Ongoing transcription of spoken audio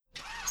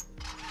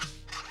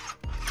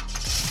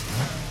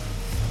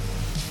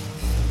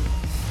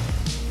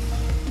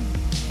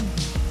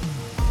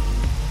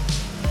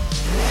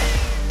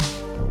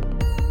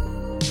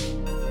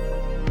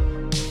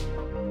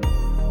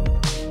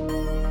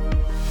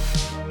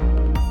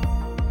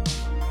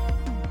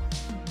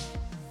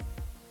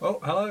Oh,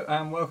 hello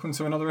and welcome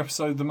to another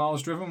episode of The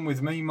Miles Driven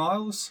with me,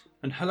 Miles.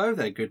 And hello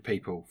there, good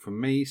people,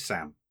 from me,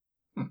 Sam.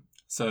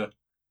 It's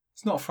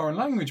not a foreign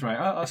language, mate.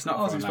 It's not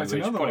a foreign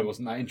language. Probably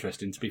wasn't that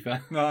interesting, to be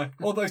fair. No,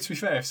 although to be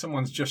fair, if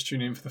someone's just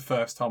tuning in for the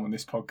first time on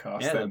this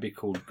podcast, Yeah, they'd be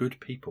called good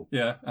people.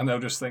 Yeah, and they'll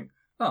just think,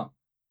 oh,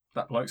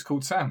 that bloke's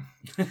called Sam.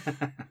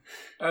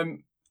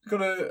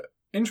 Got an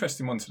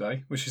interesting one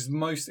today, which is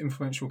most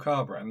influential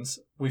car brands.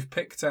 We've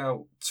picked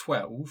out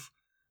 12.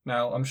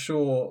 Now, I'm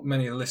sure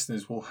many of the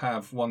listeners will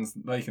have ones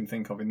that they can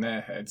think of in their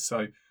head.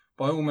 So,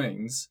 by all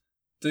means,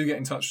 do get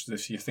in touch with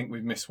us if you think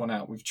we've missed one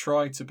out. We've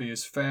tried to be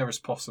as fair as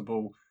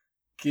possible,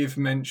 give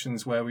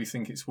mentions where we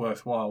think it's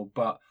worthwhile,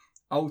 but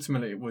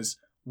ultimately it was,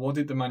 what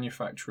did the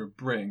manufacturer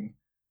bring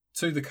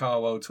to the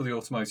car world, to the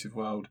automotive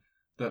world,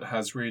 that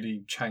has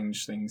really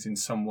changed things in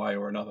some way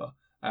or another?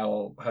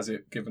 Or has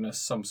it given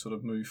us some sort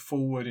of move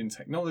forward in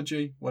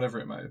technology, whatever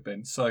it may have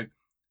been? So,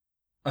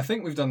 I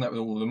think we've done that with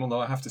all of them,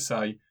 although I have to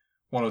say,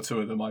 one or two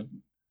of them I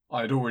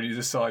had already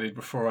decided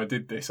before I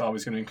did this I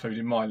was going to include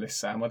in my list,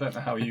 Sam. I don't know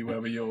how you were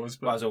with yours.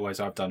 But well, as always,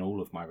 I've done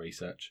all of my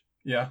research.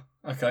 Yeah,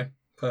 okay,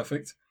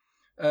 perfect.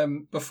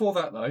 Before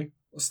that, though,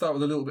 I'll start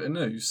with a little bit of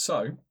news.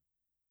 So,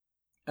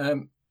 I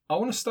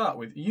want to start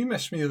with, you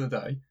messaged me the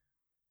other day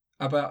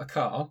about a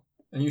car,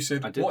 and you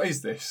said, what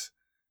is this?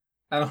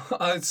 And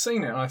I had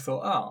seen it, and I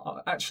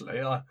thought, actually,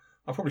 I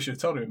probably should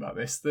have told him about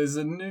this. There's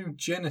a new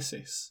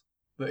Genesis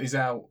that is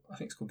out, I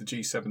think it's called the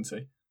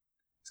G70.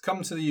 It's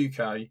come to the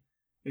UK.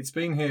 It's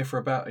been here for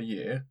about a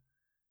year.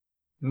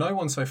 No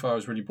one so far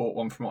has really bought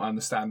one from what I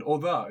understand,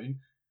 although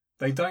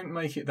they don't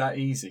make it that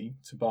easy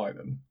to buy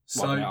them.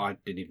 So well, no, I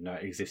didn't even know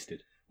it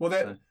existed. Well,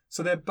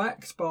 they're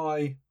backed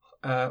by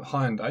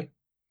Hyundai,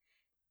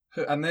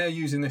 and they're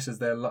using this as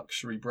their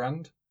luxury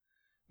brand.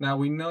 Now,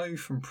 we know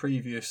from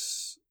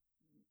previous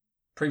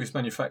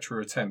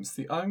manufacturer attempts,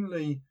 the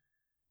only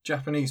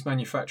Japanese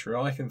manufacturer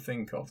I can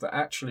think of that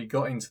actually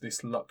got into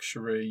this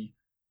luxury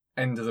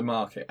end of the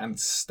market and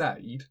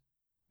stayed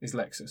is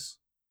Lexus.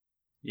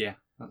 Yeah,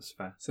 that's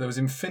fair. So there was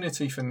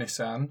Infiniti for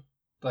Nissan.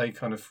 They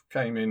kind of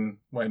came in,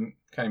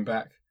 came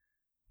back,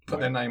 put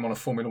their name on a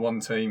Formula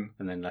One team.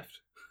 And then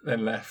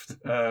left.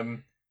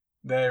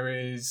 There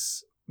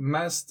is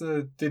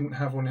Mazda, didn't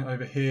have one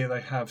over here.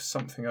 They have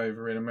something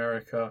over in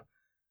America.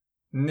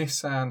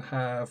 Nissan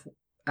have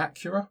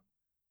Acura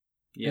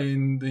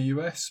in the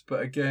US,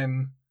 but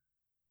again,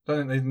 I don't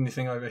think they did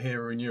anything over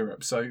here or in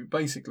Europe. So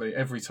basically,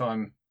 every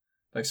time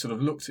they sort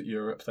of looked at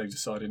Europe, they've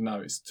decided,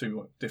 no, it's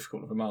too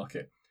difficult of a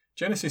market.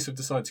 Genesis have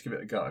decided to give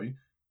it a go.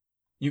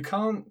 They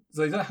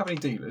don't have any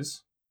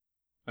dealers.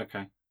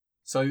 Okay.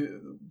 So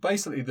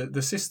basically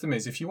the system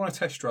is, if you want to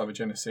test drive a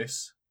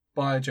Genesis,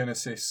 buy a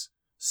Genesis,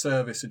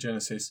 service a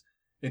Genesis,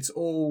 it's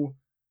all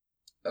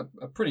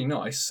a pretty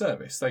nice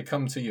service. They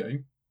come to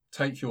you,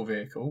 take your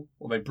vehicle,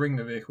 or they bring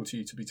the vehicle to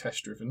you to be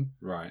test driven.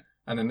 Right.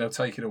 And then they'll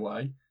take it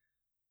away.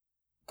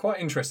 Quite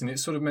interesting.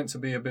 It's sort of meant to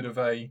be a bit of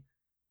a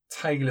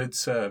tailored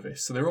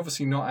service. So they're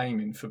obviously not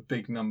aiming for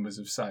big numbers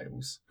of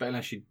sales. But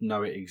unless you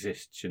know it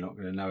exists, you're not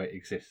going to know it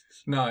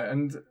exists. No,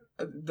 and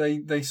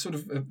they sort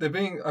of, they're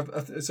being,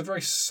 it's a very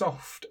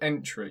soft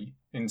entry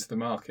into the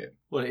market.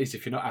 Well, it is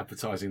if you're not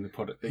advertising the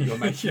product that you're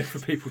making for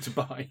people to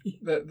buy.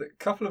 The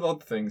couple of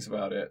odd things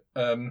about it.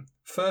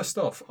 First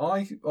off,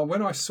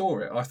 when I saw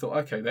it, I thought,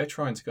 okay, they're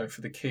trying to go for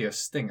the Kia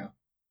Stinger.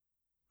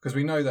 Because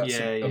we know that's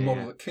a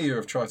model that Kia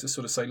have tried to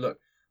sort of say, look,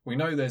 we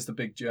know there's the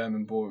big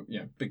German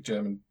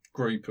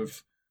group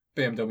of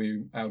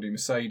BMW, Audi,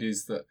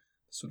 Mercedes that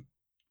sort of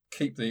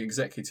keep the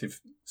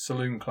executive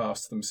saloon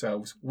class to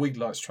themselves. We'd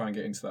like to try and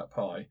get into that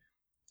pie.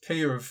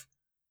 Kia have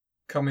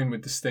come in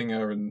with the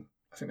Stinger, and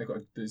I think they've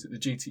got the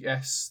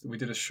GTS. We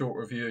did a short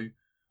review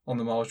on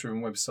the Miles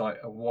Driven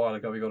website a while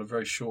ago. We got a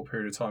very short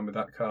period of time with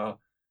that car.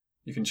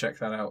 You can check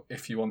that out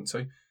if you want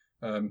to.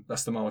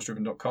 That's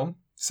themilesdriven.com.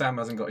 Sam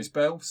hasn't got his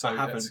bell. So I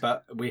haven't,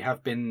 but we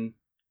have been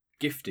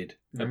gifted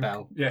a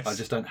bell. Yes. I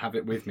just don't have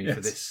it with me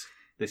for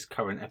this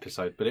current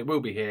episode, but it will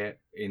be here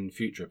in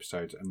future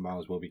episodes, and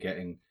Miles will be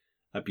getting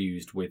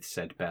abused with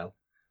said bell.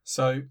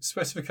 So,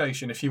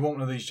 specification, if you want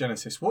one of these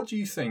Genesis, what do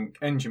you think,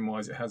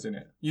 engine-wise, it has in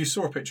it? You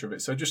saw a picture of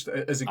it, so just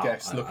as a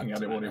guess, looking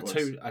at it, what it was.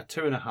 A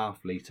 2.5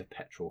 litre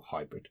petrol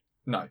hybrid.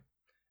 No.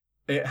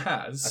 It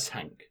has... a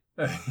tank.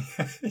 A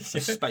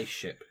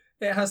spaceship.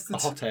 It has a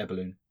hot air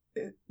balloon.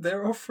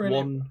 They're offering...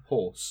 One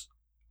horse.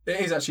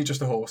 It is actually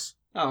just a horse.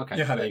 Oh, okay.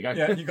 There you go.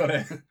 Yeah, you got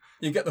it.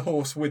 You get the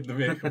horse with the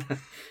vehicle.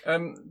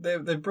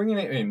 They're bringing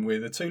it in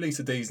with a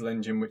 2-litre diesel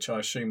engine, which I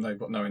assume they've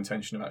got no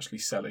intention of actually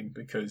selling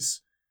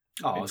because...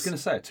 I was going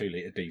to say a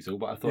 2-litre diesel,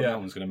 but I thought no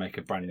one's going to make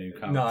a brand new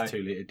car with a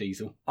 2-litre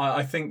diesel.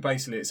 I think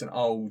basically it's an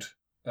old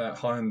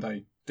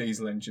Hyundai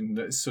diesel engine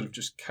that's sort of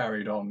just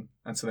carried on,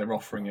 and so they're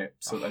offering it.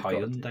 So they've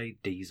Hyundai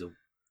diesel.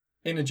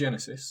 In a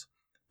Genesis.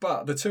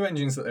 But the two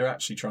engines that they're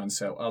actually trying to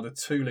sell are the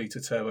 2-litre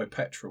turbo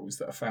petrols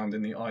that are found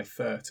in the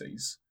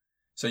i30s.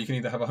 So you can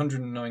either have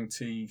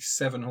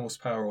 197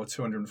 horsepower or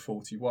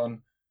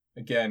 241.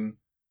 Again,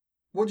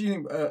 what do you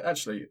think?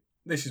 Actually,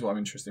 this is what I'm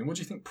interested in. What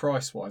do you think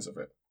price-wise of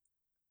it?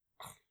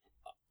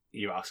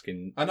 You're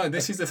asking. I know,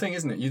 this is the thing,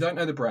 isn't it? You don't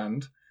know the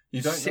brand.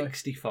 You don't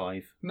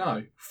 65. know.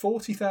 No,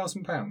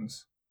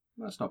 £40,000.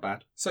 That's not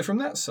bad. So from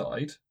that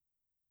side,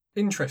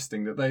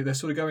 interesting that they're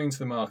sort of going into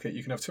the market.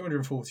 You can have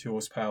 240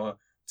 horsepower,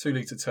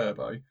 2-litre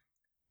turbo.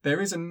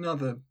 There is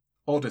another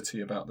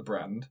oddity about the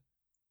brand.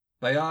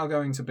 They are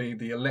going to be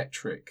the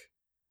electric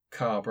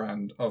car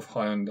brand of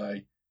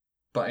Hyundai,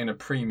 but in a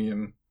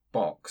premium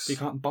box. You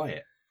can't buy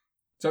it.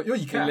 So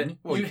you can.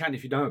 You can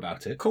if you know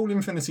about it. Call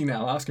Infinity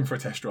now, ask them for a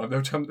test drive.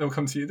 They'll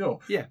come to your door.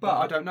 Yeah, but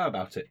I don't know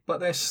about it.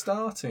 But they're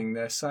starting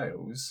their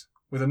sales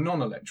with a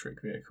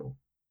non-electric vehicle.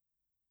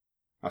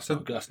 That's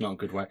not a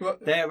good way. Well,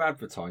 their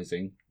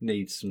advertising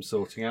needs some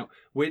sorting out.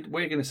 We're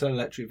going to sell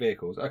electric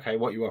vehicles. Okay,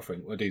 what are you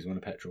offering? Well, diesel and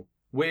a petrol.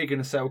 We're going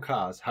to sell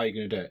cars. How are you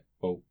going to do it?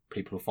 Well,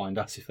 people will find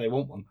us if they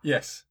want one.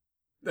 Yes.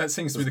 That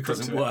seems to be the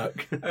crux of it.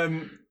 Doesn't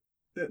work.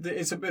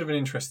 It's a bit of an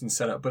interesting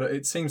setup, but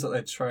it seems like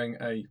they're trying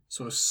a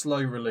sort of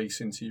slow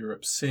release into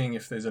Europe, seeing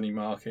if there's any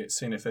market,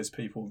 seeing if there's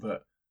people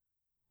that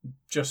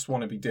just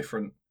want to be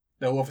different.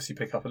 They'll obviously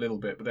pick up a little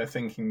bit, but they're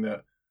thinking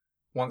that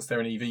once they're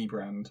an EV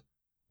brand,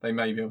 they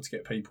may be able to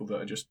get people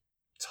that are just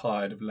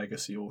tired of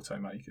legacy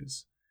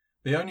automakers.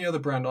 The only other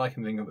brand I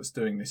can think of that's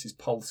doing this is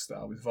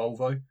Polestar with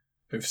Volvo,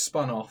 who've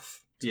spun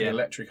off to be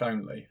electric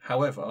only.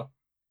 However,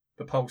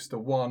 the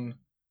Polestar 1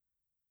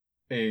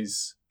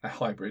 is a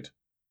hybrid.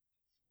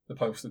 The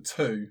Polestar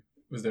 2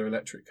 was their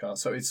electric car.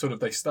 So it's sort of,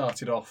 they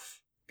started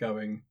off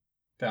going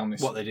down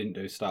this... What they didn't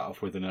do is start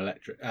off with an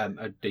electric,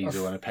 a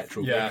diesel and a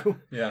petrol vehicle.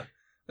 Yeah.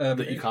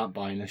 That you can't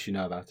buy unless you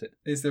know about it.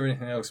 Is there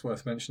anything else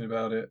worth mentioning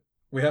about it?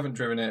 We haven't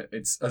driven it.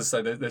 It's, as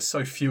I say, there's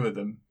so few of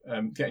them.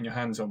 Getting your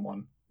hands on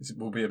one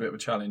will be a bit of a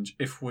challenge.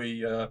 If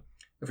we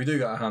do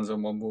get our hands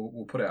on one,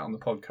 we'll put it out on the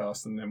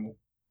podcast, and then we'll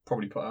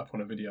probably put it up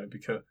on a video,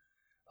 because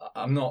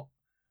I'd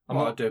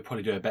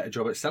probably do a better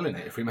job at selling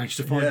it if we manage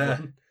to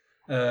find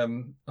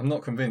one. I'm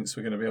not convinced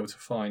we're going to be able to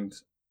find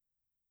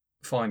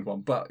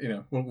one, but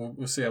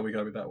we'll see how we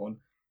go with that one.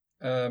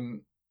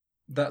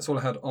 That's all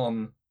I had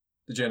on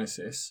the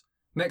Genesis.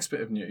 Next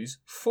bit of news: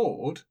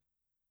 Ford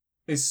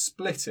is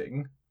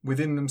splitting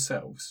within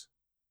themselves.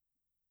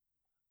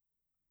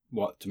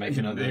 What, to make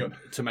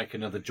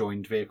another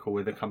joined vehicle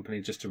with a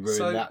company just to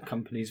ruin that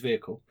company's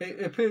vehicle?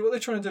 It appears what they're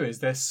trying to do is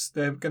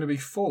they're going to be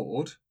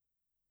Ford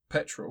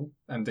petrol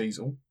and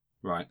diesel,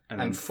 right, and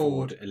then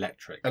Ford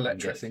electric.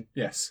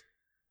 Yes,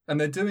 and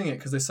they're doing it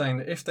because they're saying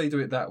that if they do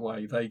it that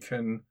way, they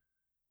can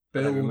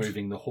build. They're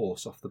removing the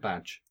horse off the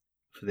badge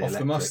for the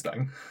the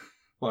Mustang.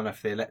 Well, no,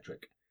 for the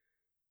electric.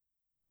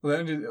 Well, they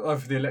only do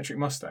for the electric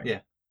Mustang.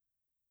 Yeah.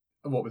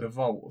 What, with a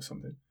Volt or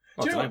something?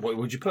 I don't know. What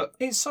would you put?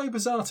 It's so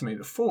bizarre to me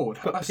that Ford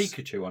put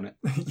Pikachu on it.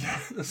 Yeah,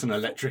 that's an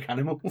electric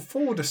animal. Well,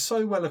 Ford are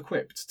so well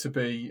equipped to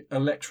be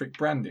electric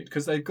branded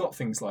because they've got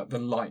things like the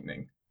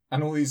Lightning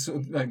and all these.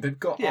 They've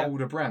got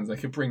older brands they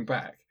could bring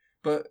back,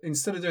 but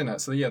instead of doing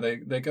that,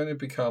 they're going to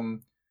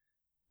become.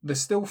 They're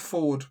still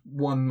Ford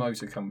one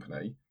motor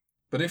company,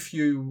 but if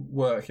you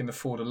work in the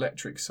Ford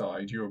electric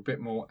side, you're a bit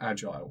more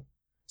agile.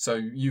 So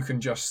you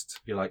can just.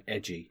 You're like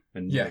edgy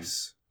and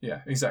yes,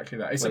 yeah, exactly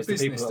that. It's a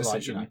business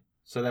decision.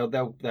 So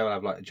they'll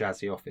have like a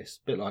jazzy office,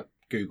 a bit like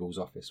Google's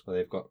office, where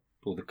they've got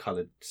all the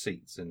coloured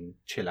seats and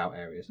chill out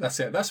areas. That's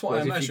it. That's what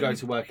I imagine. If you go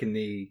to work in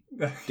the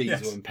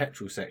diesel and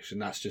petrol section,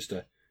 that's just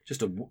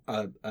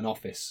an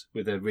office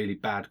with a really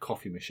bad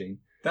coffee machine.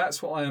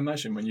 That's what I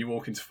imagine when you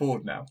walk into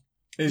Ford now.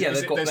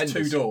 There's vendors.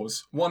 2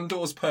 doors. One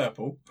door's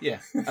purple.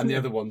 Yeah, and the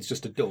other one's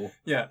just a door.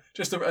 Yeah,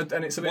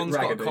 and it's a bit One's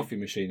raggedy. got a coffee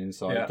machine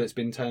inside that's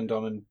been turned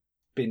on and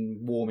been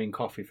warming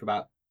coffee for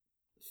about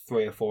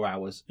 3 or 4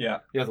 hours. Yeah.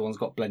 The other one's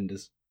got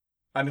blenders.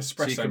 And espresso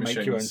machines. So you can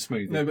make your own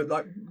smoothie. No, but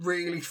like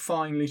really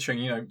finely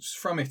tuned, it's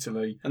from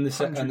Italy. And the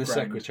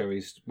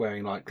secretary's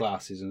wearing like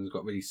glasses and has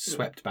got really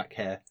swept back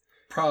hair.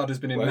 Prada's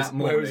been in that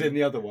morning. Whereas in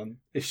the other one,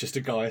 it's just a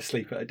guy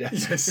asleep at a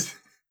desk. Yes.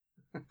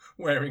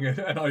 Wearing an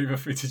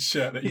overfitted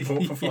shirt that you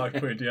bought for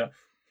 £5, yeah.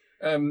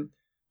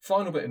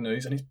 Final bit of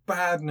news, and it's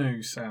bad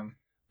news, Sam.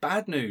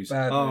 Bad news.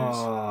 Bad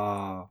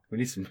news. We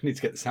need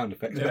to get the sound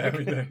effects back. Yeah,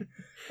 we do.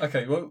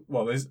 Okay,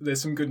 well,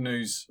 there's some good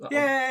news.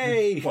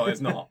 Yay! Well, there's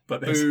not,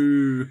 but there's.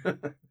 Boo!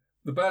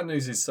 The bad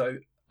news is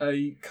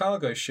a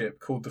cargo ship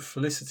called the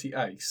Felicity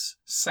Ace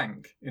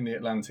sank in the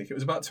Atlantic. It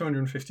was about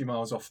 250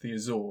 miles off the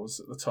Azores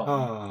at the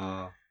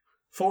time.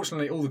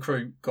 Fortunately, all the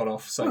crew got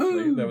off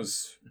safely. Woo! There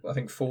was, I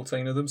think,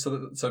 14 of them,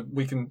 so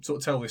we can sort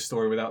of tell this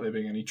story without there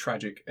being any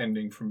tragic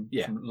ending from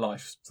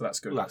life. So that's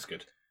good. Well, that's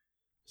good.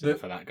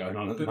 For that going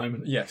on at the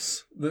moment.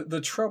 Yes.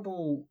 The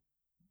trouble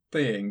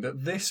being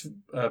that this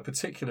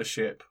particular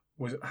ship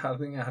I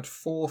think it had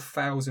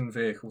 4,000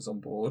 vehicles on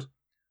board.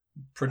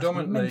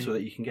 Predominantly. It's mental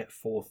that you can get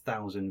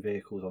 4,000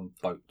 vehicles on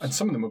boats. And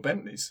some of them were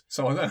Bentleys.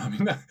 So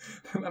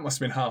that must have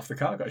been half the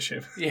cargo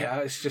ship. Yeah,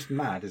 it's just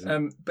mad, isn't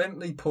it?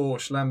 Bentley,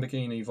 Porsche,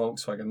 Lamborghini,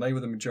 Volkswagen, they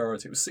were the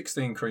majority. It was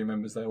 16 crew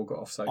members. They all got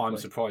off safely. I'm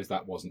surprised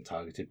that wasn't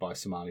targeted by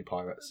Somali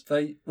pirates.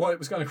 It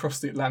was going across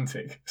the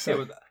Atlantic.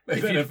 So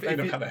they'd have had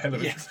a hell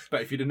of it. Yes,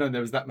 but if you'd have known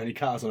there was that many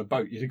cars on a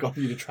boat, you'd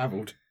have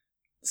travelled.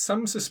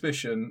 Some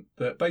suspicion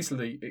that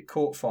basically it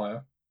caught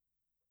fire.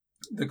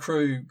 the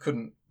crew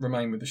couldn't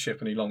remain with the ship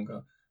any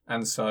longer,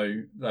 and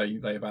so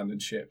they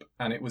abandoned ship.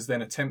 And it was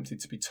then attempted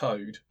to be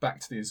towed back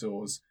to the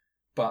Azores,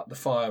 but the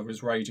fire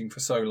was raging for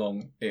so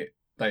long,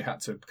 they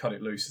had to cut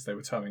it loose as they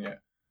were towing it,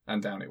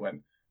 and down it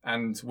went.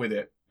 And with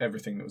it,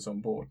 everything that was on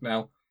board.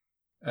 Now,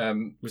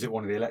 was it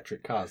one of the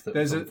electric cars that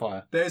was on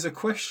fire? There's a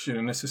question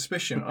and a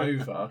suspicion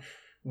over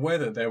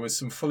whether there was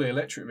some fully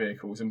electric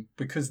vehicles, and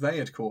because they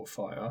had caught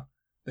fire,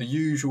 the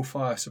usual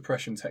fire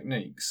suppression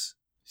techniques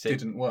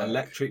didn't work.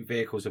 Electric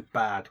vehicles are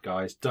bad,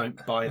 guys.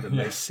 Don't buy them.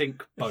 They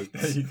sink boats.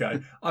 There you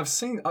go.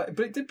 But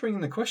it did bring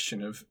in the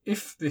question of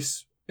if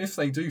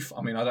they do.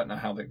 I mean, I don't know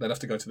how they'd have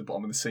to go to the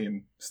bottom of the sea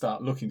and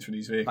start looking through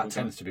these vehicles. That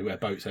tends to be where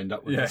boats end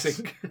up when they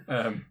sink.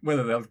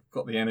 Whether they've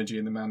got the energy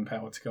and the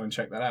manpower to go and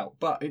check that out.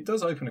 But it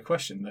does open a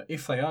question that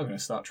if they are going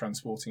to start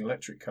transporting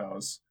electric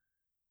cars,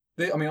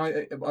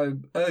 I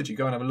urge you,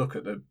 go and have a look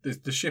at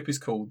the ship is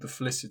called the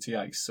Felicity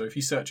Ace. So if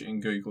you search it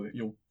in Google,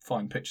 you'll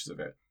find pictures of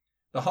it.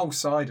 The whole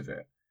side of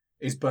it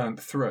is burnt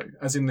through,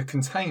 as in the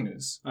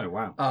containers. Oh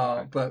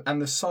wow! But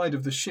and the side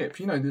of the ship,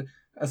 I'm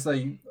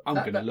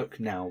going to look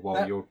now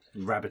while you're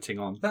rabbiting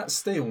on. That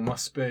steel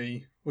must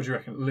be, what do you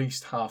reckon, at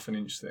least half an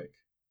inch thick,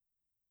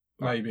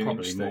 maybe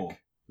probably an inch more thick.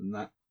 than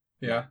that.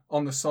 Yeah,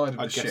 on the side of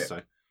the I'd ship, guess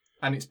so.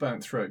 And it's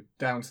burnt through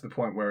down to the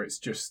point where it's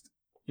just,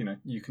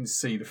 you can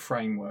see the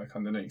framework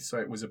underneath. So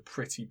it was a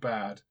pretty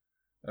bad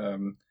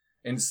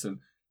incident.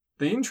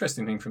 The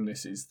interesting thing from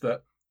this is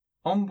that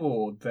on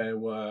board there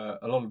were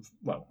a lot of,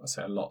 well, I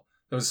say a lot.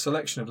 There was a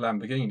selection of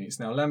Lamborghinis.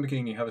 Now,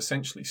 Lamborghini have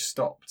essentially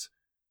stopped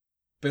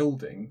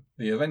building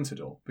the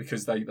Aventador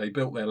because they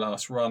built their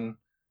last run,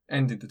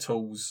 ended the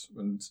tools,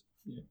 and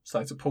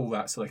started to pull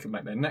that so they could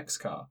make their next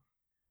car.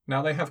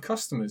 Now, they have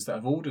customers that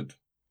have ordered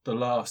the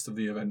last of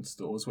the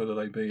Aventadors, whether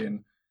they be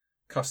in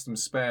custom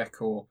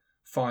spec or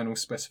final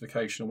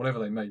specification or whatever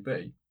they may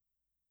be.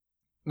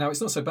 Now,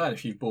 it's not so bad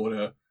if you've bought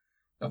a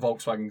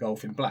Volkswagen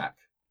Golf in black.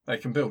 They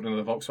can build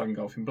another Volkswagen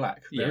Golf in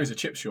black. Yeah. There is a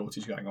chip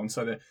shortage going on,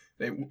 so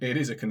it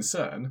is a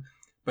concern.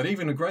 But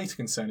even a greater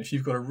concern, if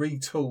you've got to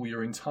retool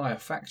your entire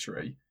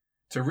factory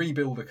to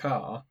rebuild a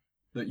car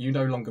that you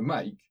no longer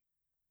make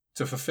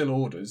to fulfill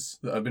orders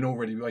that have been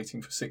already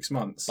waiting for 6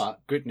 months. But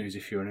good news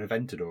if you're an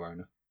Aventador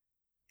owner.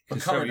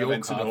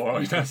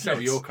 You can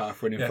sell your car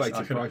for an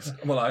inflated price.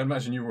 Well, I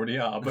imagine you already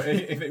are, but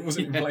if it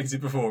wasn't inflated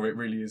before, it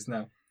really is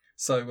now.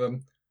 So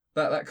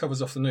that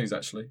covers off the news,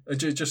 actually.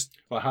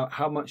 Well,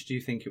 how much do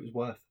you think it was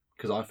worth?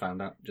 Because I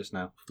found out just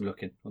now from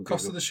looking on Google.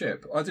 Cost of the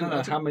ship? I didn't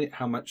know.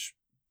 How much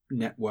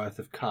net worth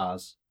of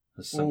cars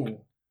has sunk?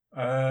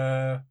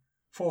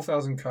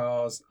 4,000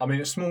 cars. I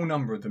mean, a small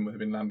number of them would have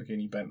been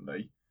Lamborghini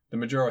Bentley. The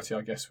majority,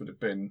 I guess, would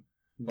have been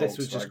This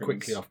was just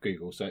quickly off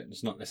Google, so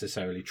it's not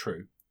necessarily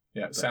true.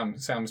 Yeah,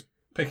 Sam's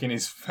picking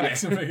his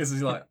facts and figures.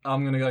 He's like,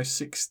 I'm going to go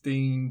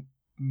 16...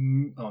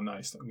 Oh, no,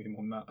 it's not going to be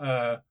more than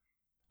that.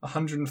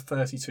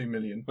 132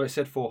 million. Well, it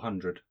said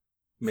 $400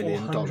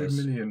 million. $400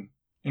 million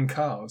in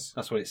cars.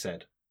 That's what it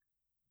said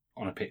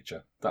on a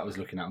picture that I was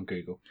looking at on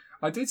Google.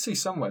 I did see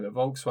somewhere that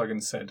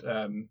Volkswagen said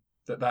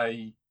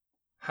that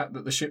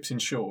that the ship's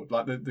insured,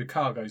 like the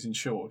cargo's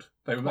insured.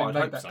 They made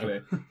that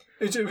clear.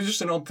 It was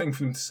just an odd thing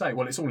for them to say.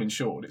 Well, it's all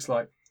insured. It's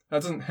like,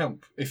 that doesn't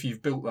help if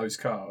you've built those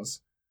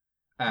cars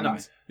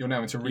and you're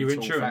now into retool Your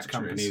insurance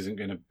factories. company isn't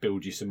going to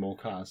build you some more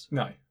cars.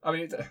 No. I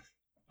mean,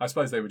 I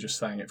suppose they were just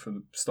saying it for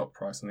the stock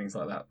price and things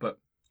like that. But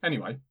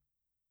anyway,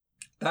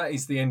 that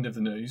is the end of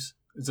the news.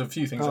 There's a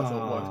few things I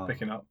thought worth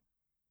picking up.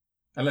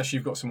 Unless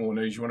you've got some more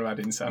news you want to add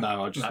in, Sam.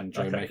 No, I just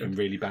enjoy making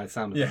really bad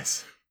sound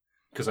effects. Yes.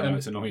 Because I know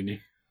it's annoying you.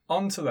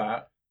 On to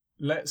that,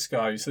 let's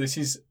go. So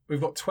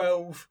we've got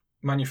 12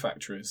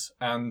 manufacturers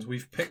and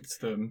we've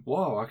picked them.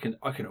 Wow,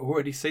 I can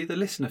already see the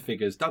listener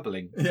figures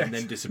doubling and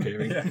then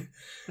disappearing. Yeah.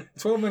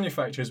 12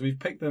 manufacturers, we've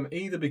picked them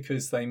either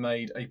because they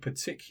made a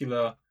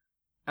particular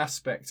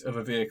aspect of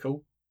a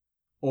vehicle,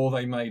 or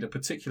they made a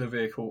particular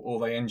vehicle, or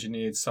they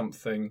engineered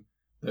something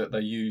that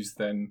they used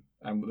then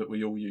and that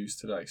we all use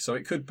today. So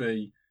it could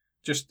be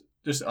just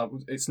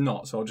it's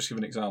not. So I'll just give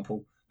an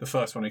example. The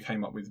first one who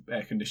came up with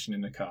air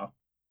conditioning in a car.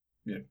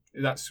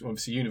 That's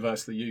obviously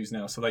universally used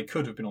now. So they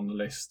could have been on the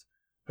list.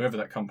 Whoever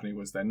that company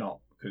was, they're not,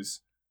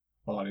 because,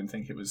 well, I didn't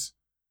think it was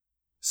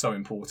so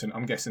important.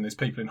 I'm guessing there's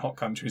people in hot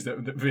countries that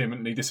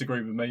vehemently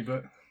disagree with me,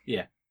 but...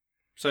 Yeah.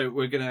 So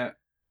we're going to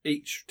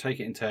each take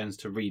it in turns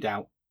to read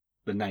out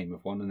the name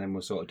of one, and then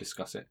we'll sort of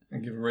discuss it.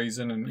 And give a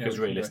reason. Because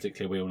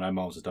realistically, we all know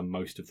Miles has done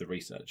most of the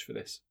research for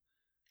this.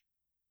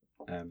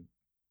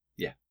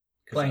 Yeah.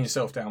 Playing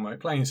yourself down, mate.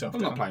 Playing yourself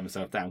down. I'm not playing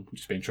myself down. I'm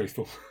just being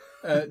truthful.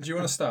 Do you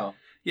want to start?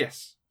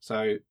 Yes.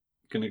 So,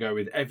 going to go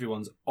with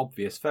everyone's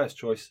obvious first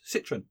choice,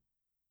 Citroen.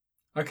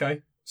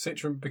 Okay.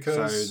 Citroen, because...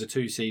 So, the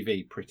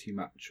 2CV pretty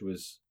much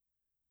was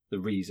the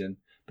reason.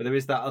 But there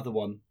is that other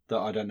one that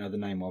I don't know the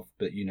name of,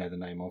 but you know the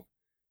name of,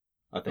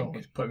 I think.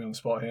 Oh, put me on the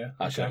spot here.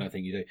 Actually, okay. I don't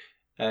think you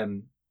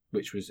do.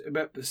 Which was...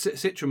 But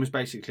Citroen was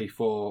basically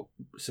for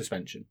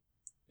suspension.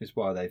 Is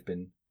why they've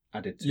been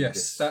added to this.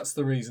 Yes, that's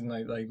the reason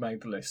they made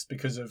the list.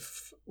 Because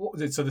of...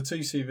 So the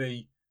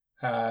 2CV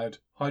had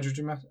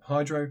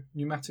hydro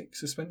pneumatic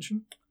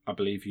suspension? I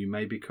believe you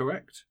may be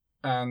correct.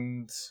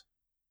 And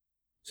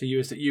so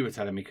you were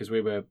telling me, because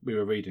we were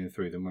reading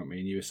through them, weren't we?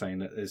 And you were saying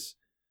that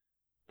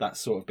that's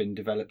sort of been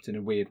developed in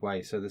a weird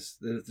way. So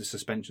the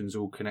suspension's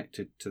all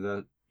connected to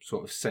the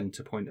sort of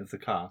centre point of the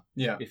car,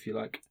 if you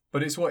like.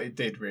 But it's what it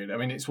did, really. I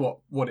mean, it's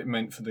what it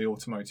meant for the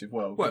automotive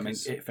world. Well,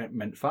 it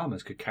meant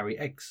farmers could carry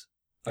eggs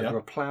over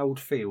a ploughed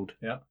field.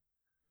 Yeah.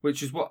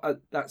 Which is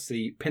that's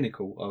the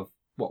pinnacle of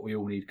what we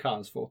all need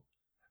cars for.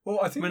 Well,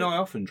 I think... I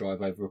often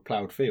drive over a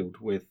ploughed field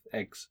with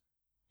eggs.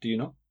 Do you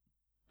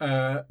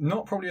not?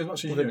 Not probably as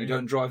much as you do. Then you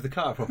don't drive the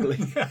car properly.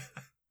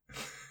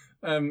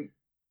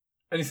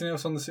 Anything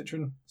else on the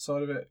Citroen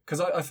side of it?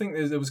 Because I think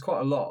there was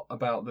quite a lot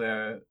about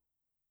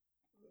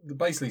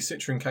basically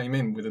Citroen came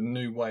in with a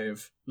new way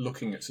of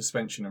looking at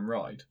suspension and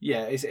ride.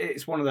 Yeah,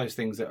 it's one of those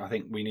things that I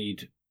think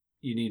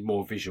you need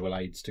more visual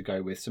aids to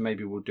go with. So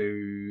maybe we'll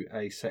do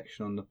a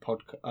section on the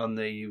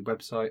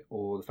website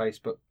or the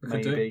Facebook,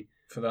 maybe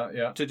for that.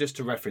 Yeah,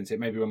 to reference it.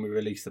 Maybe when we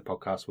release the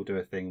podcast, we'll do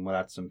a thing and we'll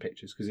add some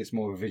pictures, because it's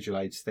more of a visual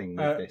aids thing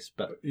with this.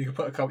 But you could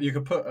put a couple. You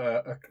could put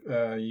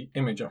a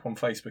image up on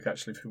Facebook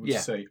actually for people to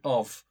see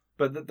of.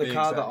 But the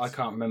car that I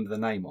can't remember the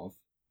name of,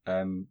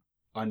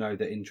 I know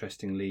that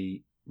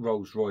interestingly,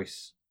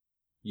 Rolls-Royce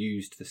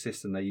used the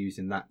system they used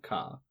in that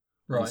car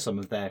on some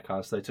of their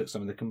cars. So they took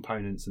some of the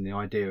components and the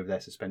idea of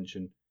their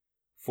suspension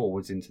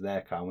forwards into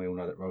their car, and we all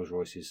know that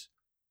Rolls-Royce is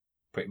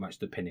pretty much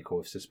the pinnacle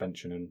of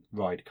suspension and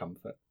ride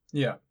comfort.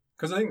 Yeah,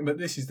 because I think that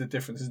this is the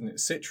difference, isn't it?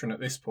 Citroen at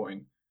this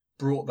point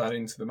brought that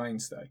into the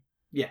mainstay.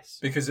 Yes.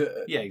 Because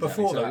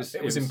before that,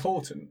 it was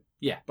important.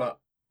 Yeah. But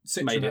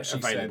Citroen made it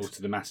available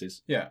to the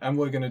masses. Yeah, and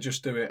we're going to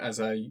just do it as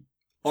on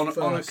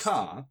a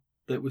car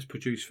that was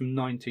produced from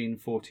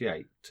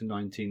 1948 to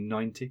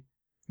 1990.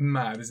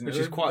 Mad, isn't it? Which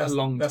is quite a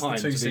long time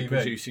to be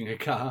producing a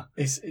car.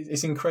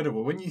 It's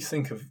incredible when you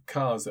think of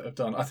cars that have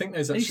done. I think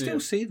there's actually you still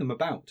see them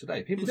about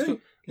today. People still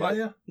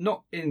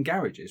not in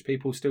garages.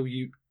 People still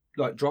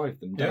drive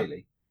them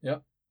daily. Yeah,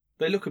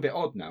 they look a bit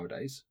odd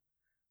nowadays.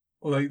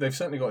 Well, they've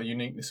certainly got a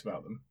uniqueness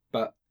about them.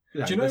 But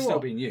do you know they're still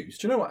being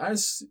used. Do you know what?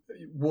 As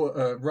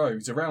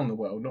roads around the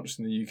world, not just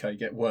in the UK,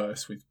 get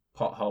worse with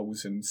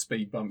potholes and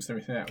speed bumps and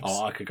everything else.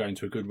 Oh, I could go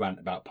into a good rant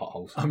about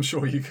potholes. I'm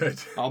sure you could.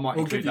 I might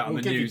include that on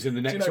the news in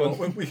the next one.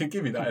 What? We could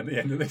give you that at the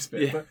end of this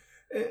bit.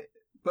 Yeah.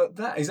 But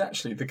that is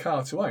actually the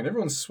car to own.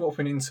 Everyone's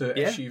swapping into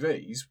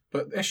SUVs,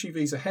 but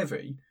SUVs are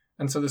heavy,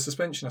 and so the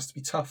suspension has to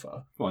be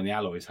tougher. Well, and the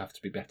alloys have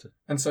to be better.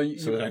 And so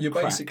you're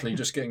basically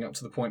just getting up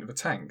to the point of a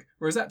tank.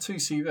 Whereas that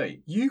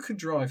 2CV, you could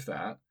drive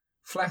that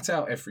flat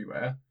out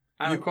everywhere.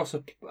 And across a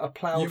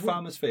ploughed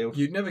farmer's field.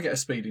 You'd never get a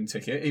speeding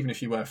ticket, even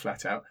if you were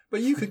flat out. But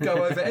you could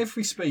go over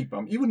every speed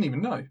bump. You wouldn't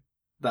even know.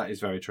 That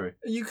is very true.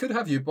 You could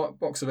have your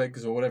box of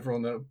eggs or whatever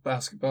on the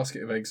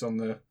basket of eggs on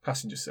the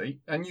passenger seat,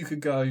 and you could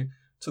go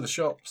to the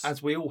shops.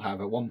 As we all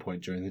have at one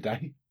point during the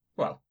day.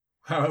 Well,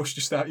 how else do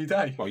you start your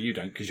day? Well, you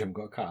don't, because you haven't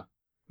got a car.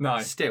 No.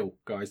 Still,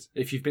 guys,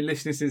 if you've been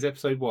listening since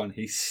episode 1,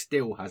 he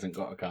still hasn't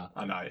got a car.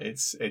 I know,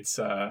 it's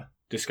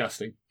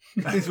disgusting.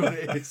 That's what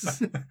it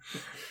is.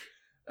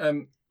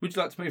 Would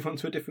you like to move on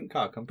to a different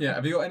car company? Yeah,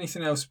 have you got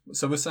anything else?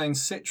 So we're saying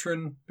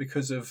Citroen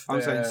because of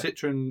I'm saying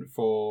Citroen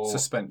for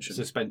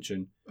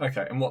suspension.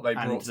 Okay, and what they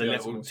brought to the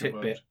little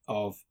tidbit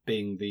of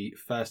being the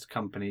first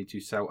company to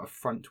sell a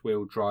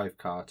front-wheel drive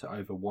car to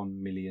over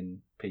 1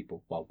 million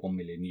people. Well, 1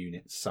 million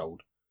units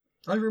sold.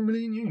 Over 1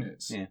 million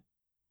units? Yeah.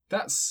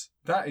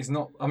 That is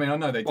not... I mean, I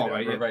know they did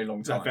it for a very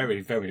long time. A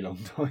very, very long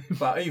time.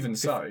 But even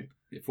so...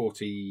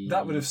 40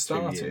 that would have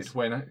started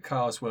when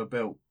cars were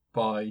built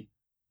by...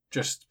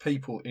 just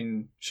people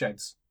in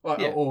sheds.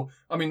 Or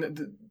I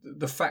mean,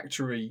 the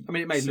factory... I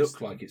mean, it may look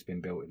like it's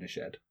been built in a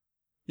shed.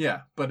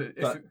 Yeah, but...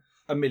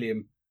 1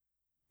 million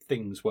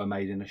things were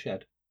made in a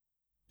shed.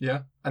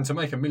 Yeah, and to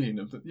make 1 million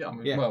of them... Yeah, I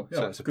mean, well,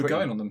 so it's good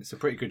going on them. It's a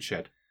pretty good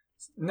shed.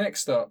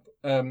 Next up,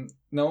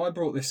 now I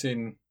brought this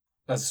in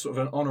as sort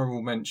of an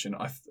honourable mention.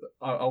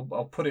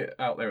 I'll put it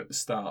out there at the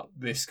start.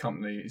 This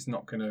company is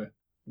not going to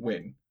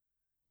win.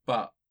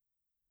 But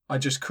I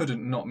just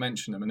couldn't not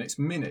mention them, and it's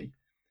Mini.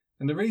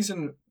 And the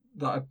reason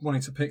that I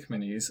wanted to pick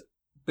Mini is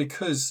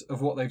because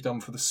of what they've done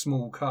for the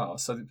small car.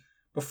 So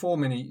before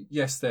Mini,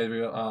 yes,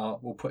 there are,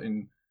 we'll put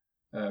in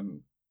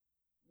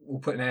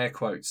air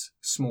quotes,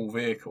 small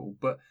vehicle,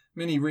 but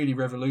Mini really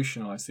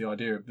revolutionised the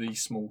idea of the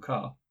small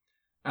car.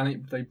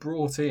 And they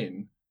brought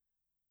in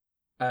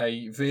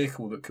a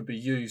vehicle that could be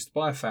used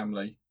by a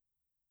family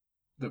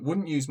that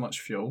wouldn't use much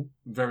fuel,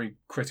 very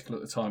critical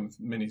at the time of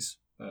Mini's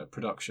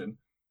production,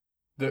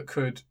 that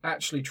could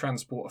actually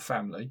transport a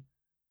family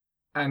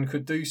and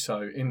could do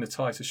so in the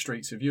tighter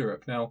streets of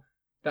Europe. Now,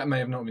 that may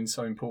have not been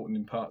so important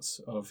in parts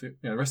of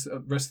the rest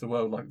of the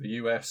world, like the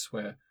US,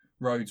 where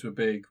roads were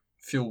big,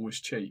 fuel was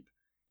cheap,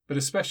 but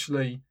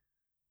especially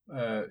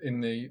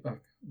in the...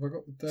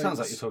 Sounds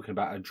like you're talking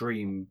about a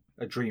dream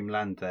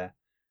land there.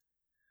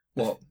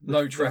 What?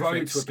 Low traffic, the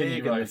roads were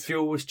big and the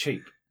fuel was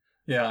cheap.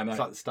 Yeah, I know. It's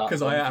like the start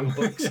because I am.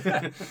 Books.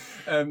 Yeah.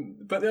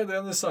 But the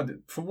other side,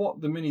 for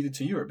what the Mini did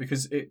to Europe,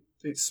 because it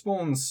it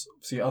spawns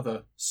obviously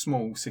other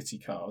small city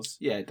cars.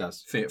 Yeah, it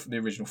does. The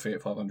original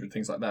Fiat 500,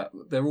 things like that.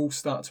 They're all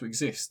start to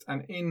exist,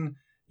 and in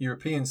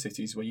European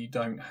cities where you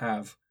don't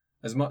have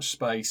as much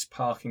space,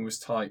 parking was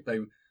tight.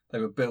 They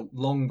were built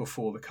long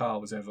before the car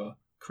was ever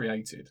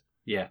created.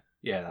 Yeah,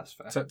 that's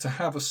fair. So to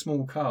have a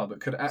small car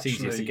that could actually... It's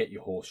easier to get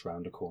your horse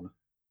round a corner.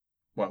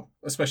 Well,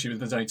 especially when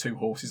there's only 2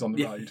 horses on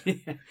the road.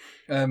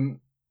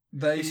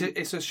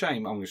 It's a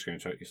shame. I'm just going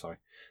to interrupt you, sorry.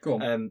 Go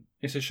on.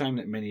 It's a shame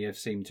that many have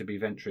seemed to be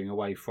venturing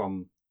away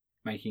from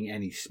making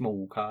any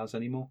small cars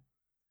anymore.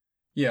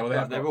 Yeah,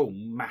 well, they're all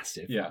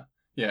massive. Yeah,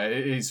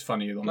 it is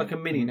funny. Like a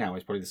Mini now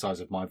is probably the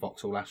size of my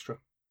Vauxhall Astra.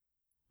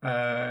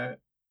 I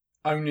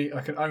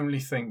can only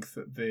think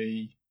that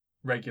the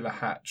regular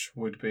hatch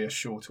would be a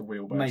shorter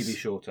wheelbase. Maybe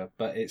shorter,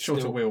 but it's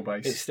shorter still,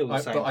 wheelbase. It's still the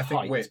same but I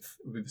think height. width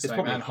would be the same. It's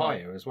probably and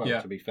higher as well,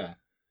 to be fair.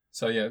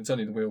 So yeah, it's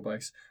only the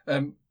wheelbase.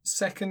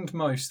 Second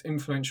most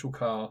influential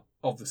car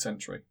of the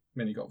century.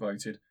 Mini got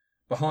voted.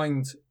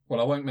 Behind, well,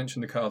 I won't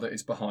mention the car that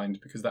is behind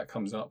because that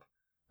comes up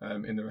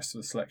in the rest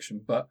of the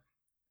selection. But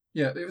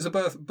yeah, it was a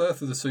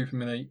birth of the Super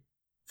Mini.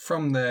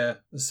 From there,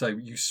 as I say,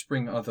 you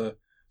spring other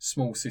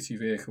small city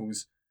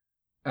vehicles.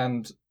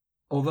 And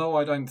although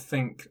I don't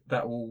think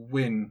that will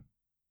win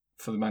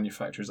for the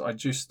manufacturers, I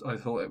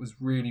thought it was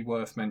really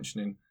worth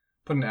mentioning,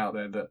 putting it out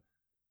there that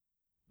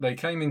they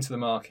came into the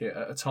market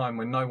at a time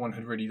when no one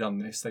had really done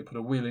this. They put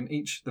a wheel in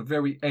the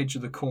very edge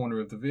of the corner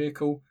of the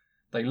vehicle.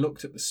 They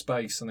looked at the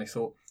space and they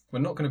thought, we're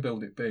not going to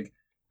build it big.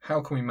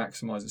 How can we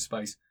maximise the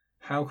space?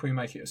 How can we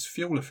make it as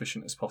fuel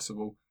efficient as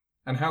possible?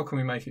 And how can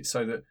we make it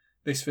so that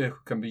this vehicle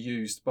can be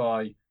used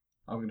by,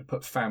 I'm going to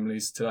put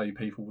families. Today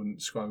people wouldn't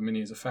describe a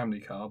Mini as a family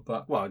car,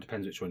 but... Well, it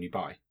depends which one you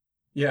buy.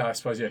 Yeah, I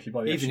suppose, if you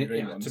buy the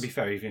SUV ones. To be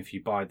fair, even if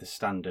you buy the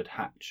standard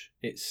hatch,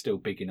 it's still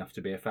big enough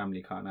to be a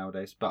family car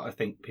nowadays. But I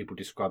think people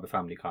describe a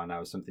family car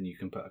now as something you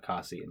can put a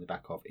car seat in the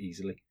back of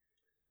easily.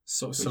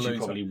 Sort of which saloon. You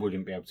probably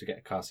wouldn't be able to get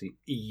a car seat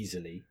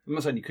easily. I'm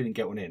not saying you couldn't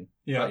get one in,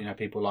 yeah. But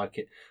people like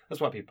it. That's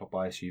why people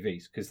buy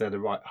SUVs, because they're the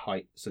right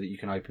height so that you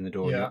can open the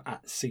door and you're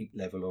at seat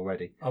level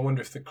already. I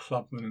wonder if the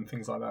Clubman and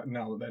things like that,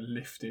 now that they're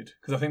lifted,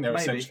 because I think they're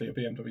essentially a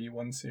BMW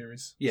 1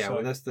 Series. Yeah, so.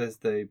 Well, there's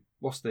the,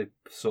 what's the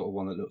sort of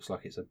one that looks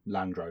like it's a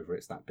Land Rover,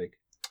 it's that big.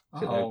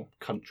 Is it the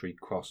Country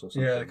Cross or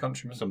something? Yeah, the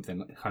Countryman. Something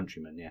like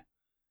Countryman,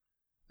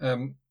 yeah.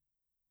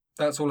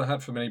 That's all I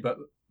had for me, but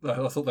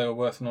I thought they were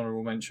worth an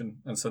honourable mention.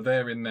 And so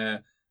they're in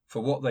there for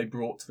what they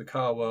brought to the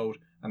car world,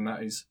 and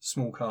that is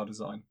small car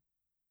design.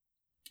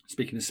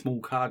 Speaking of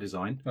small car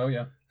design, oh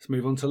yeah, let's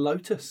move on to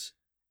Lotus.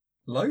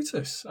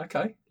 Lotus,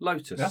 okay.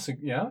 Lotus.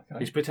 Okay.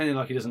 He's pretending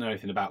like he doesn't know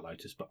anything about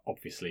Lotus, but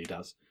obviously he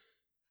does.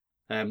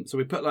 So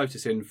we put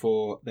Lotus in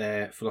for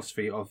their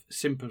philosophy of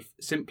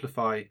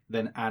simplify,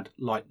 then add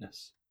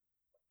lightness.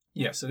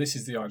 Yeah, so this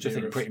is the idea. Which I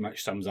think pretty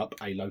much sums up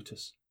a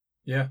Lotus.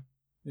 Yeah,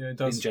 it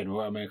does. In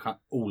general, I mean,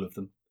 all of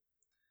them.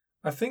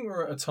 I think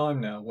we're at a time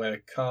now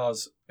where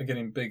cars are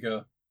getting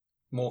bigger,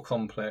 more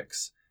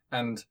complex,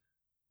 and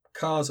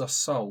cars are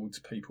sold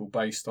to people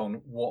based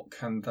on what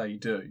can they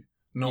do,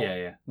 not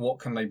what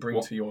can they bring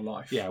to your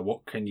life. Yeah,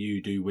 what can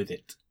you do with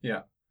it?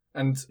 Yeah,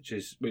 and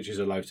which is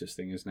a Lotus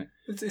thing, isn't it?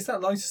 It's that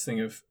Lotus thing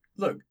of,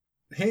 look,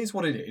 here's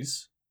what it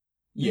is.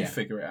 You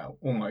figure it out,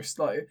 almost.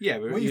 Like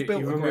you're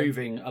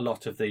removing a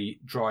lot of the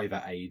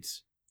driver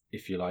aids,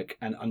 if you like,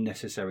 and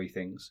unnecessary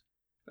things,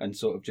 and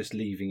sort of just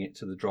leaving it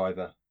to the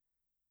driver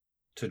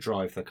to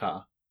drive the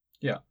car.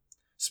 Yeah.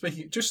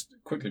 Speaking, just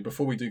quickly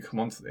before we do come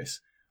on to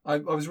this, I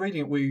was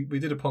reading it. We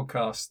did a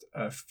podcast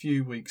a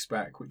few weeks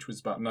back, which was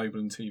about Noble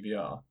and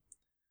TVR.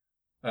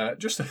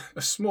 Just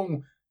a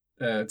small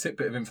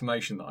tidbit of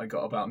information that I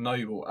got about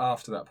Noble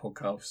after that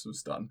podcast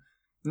was done.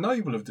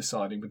 Noble have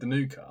decided with the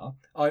new car.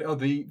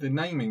 The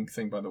naming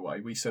thing, by the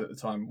way, we said at the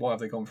time, why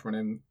have they gone for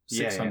an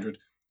M600? Yeah.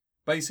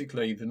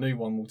 Basically, the new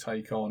one will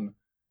take on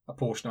a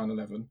Porsche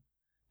 911.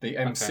 The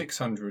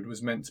M600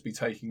 was meant to be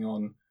taking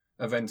on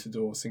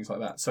Aventadors, things like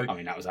that. So I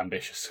mean, that was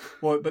ambitious.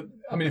 Well, but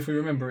I mean, if we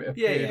remember, it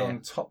appeared on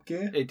Top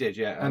Gear. It did,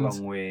 yeah,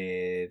 along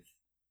with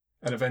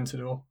an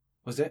Aventador.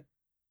 Was it?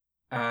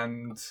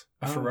 And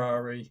a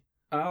Ferrari.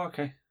 Oh,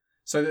 okay.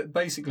 So that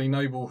basically,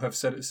 Noble have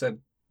said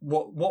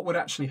what would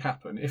actually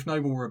happen if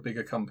Noble were a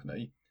bigger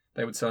company?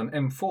 They would sell an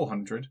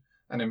M400,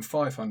 an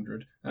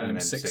M500, and an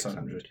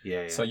M600.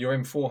 Yeah. So your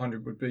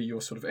M400 would be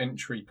your sort of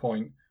entry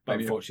point. But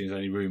unfortunately, there's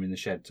only room in the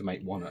shed to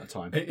make one at a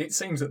time. It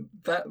seems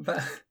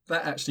that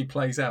actually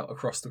plays out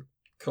across the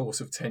course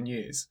of 10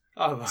 years.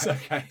 Oh, right,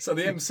 okay. So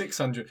the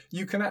M600,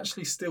 you can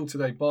actually still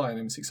today buy an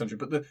M600.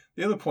 But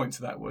the other point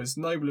to that was,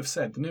 Noble have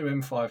said the new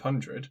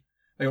M500,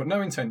 they got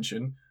no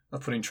intention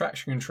of putting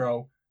traction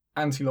control,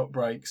 anti-lock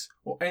brakes,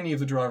 or any of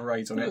the driver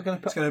aids on it.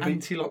 It's going to be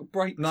anti-lock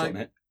brakes on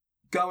it.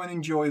 Go and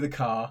enjoy the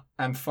car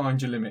and find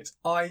your limits.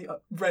 I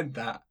read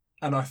that.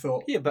 And I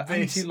thought, yeah, but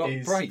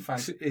anti-lock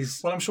brakes is...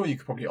 Well, I'm sure you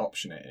could probably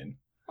option it in.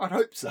 I'd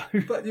hope so.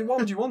 But why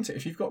would you want it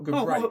if you've got good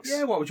brakes?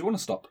 Well, why would you want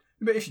to stop?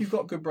 But if you've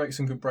got good brakes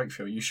and good brake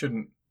feel, you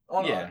shouldn't...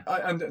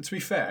 And to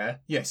be fair,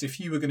 yes, if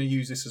you were going to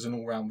use this as an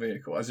all-round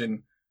vehicle, as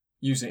in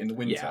use it in the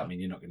winter... Yeah, I mean,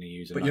 you're not going to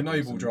use it. But your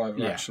Noble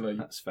driver, actually...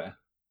 that's fair.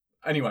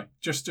 Anyway,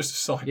 just a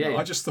side note. Yeah.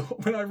 I just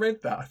thought, when I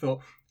read that, I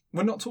thought,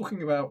 we're not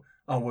talking about,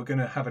 we're going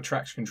to have a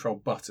traction control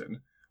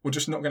button. We're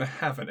just not going to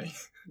have any.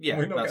 Yeah,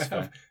 we're not going that's to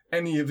have fair.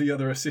 any of the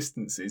other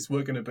assistances.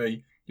 We're going to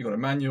be, you've got a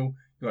manual,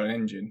 you've got an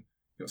engine,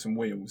 you've got some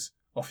wheels,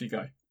 off you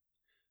go.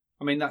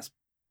 I mean, that's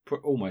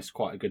almost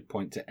quite a good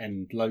point to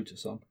end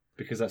Lotus on,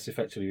 because that's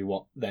effectively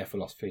what their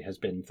philosophy has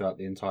been throughout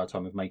the entire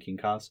time of making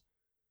cars.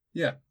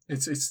 Yeah,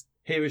 it's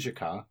Here is your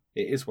car.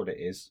 It is what it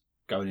is.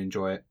 Go and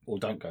enjoy it, or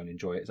don't go and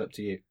enjoy it. It's up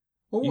to you.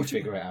 well, You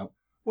figure it out.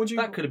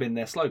 That could have been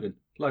their slogan.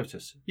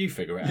 Lotus, you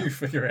figure it out. You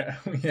figure it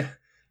out, yeah.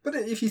 But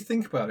if you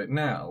think about it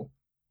now,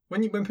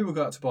 when people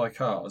go out to buy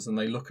cars and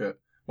they look at,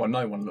 well,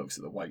 no one looks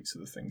at the weights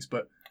of the things,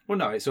 but... Well,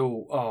 no, it's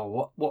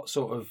all, what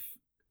sort of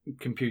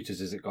computers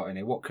has it got in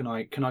it? What can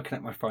I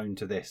connect my phone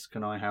to this?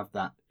 Can I have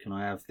that? Can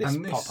I have this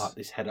pop-up,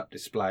 this head-up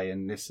display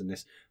and this and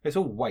this? It's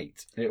all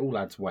weight. It all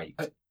adds weight.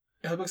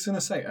 I was going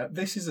to say,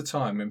 this is a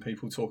time when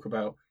people talk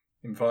about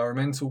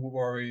environmental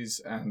worries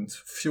and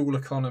fuel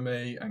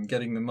economy and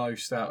getting the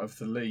most out of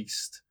the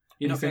least.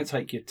 You're not going to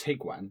take your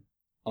Tiguan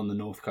on the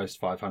North Coast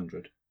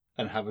 500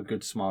 and have a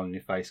good smile on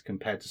your face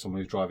compared to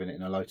someone who's driving it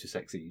in a Lotus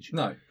Exige.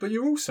 No, but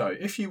you're also,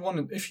 if you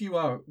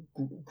are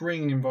a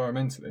green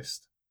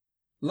environmentalist,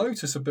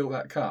 Lotus have built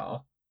that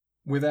car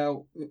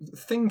without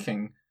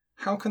thinking,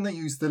 how can they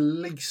use the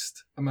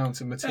least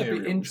amount of materials?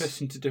 It'd be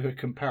interesting to do a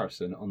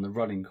comparison on the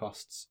running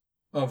costs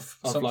of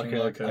something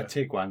like a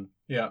Tiguan,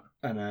 yeah,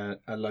 and a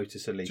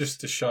Lotus Elise,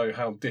 just to show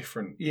how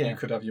different you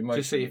could have your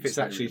motor. To see if it's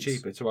experience. actually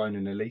cheaper to own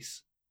an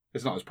Elise.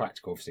 It's not as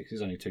practical, obviously, because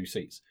there's only 2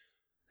 seats.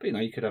 But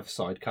you could have a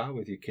sidecar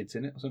with your kids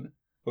in it or something,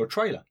 or a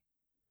trailer.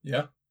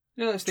 Yeah,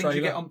 those things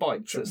you get on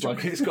bikes. It's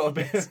like it's got a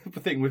bit of a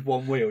thing with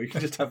one wheel. You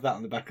can just have that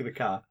on the back of the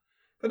car.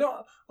 But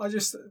no,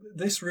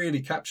 this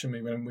really captured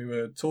me when we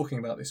were talking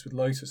about this with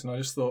Lotus, and I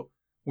just thought,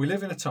 we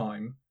live in a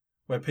time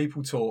where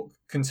people talk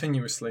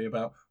continuously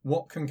about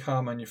what can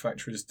car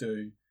manufacturers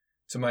do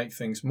to make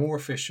things more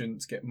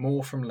efficient, get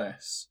more from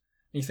less.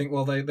 And you think,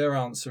 well, their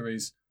answer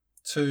is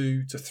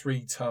 2 to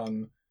 3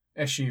 ton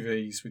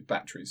SUVs with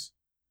batteries.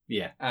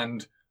 Yeah.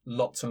 And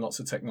lots and lots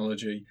of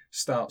technology.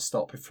 Start,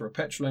 stop for a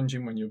petrol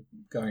engine when you're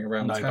going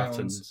around no towns.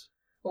 Buttons.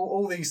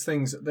 All these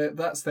things,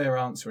 that's their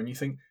answer. And you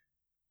think,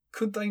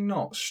 could they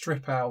not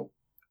strip out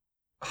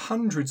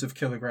hundreds of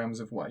kilograms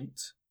of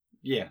weight?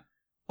 Yeah.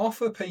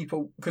 Offer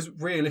people, because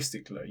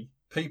realistically,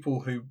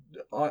 people who,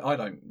 I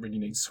don't really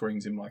need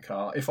screens in my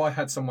car. If I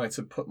had somewhere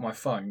to put my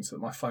phone so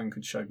that my phone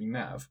could show me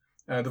nav,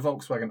 the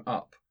Volkswagen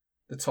Up,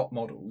 the top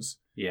models,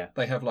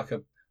 they have like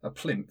a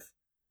plinth,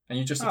 and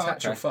you just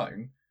attach your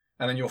phone,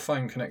 and then your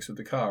phone connects with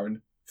the car,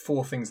 and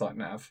 4 things like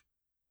nav.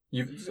 Do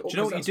you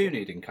know what you do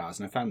need in cars?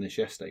 And I found this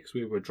yesterday, because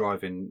we were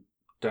driving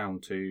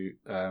down to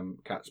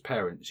Kat's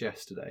parents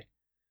yesterday,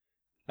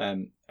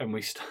 and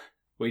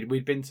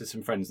we'd been to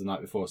some friends the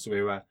night before, so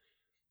we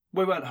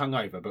weren't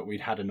hungover, but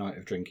we'd had a night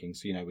of drinking,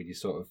 so we'd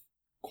just sort of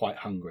quite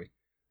hungry.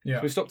 Yeah.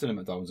 So we stopped in at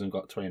McDonald's and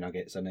got 20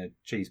 nuggets and a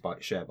cheese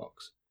bite share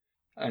box,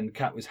 and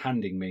Kat was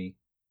handing me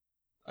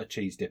a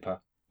cheese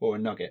dipper or a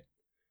nugget.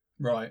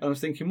 Right. And I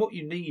was thinking, what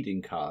you need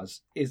in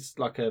cars is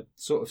like a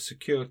sort of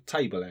secure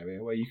table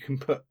area where you can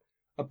put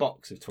a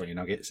box of 20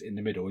 nuggets in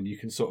the middle and you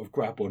can sort of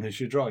grab one as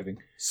you're driving.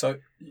 So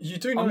you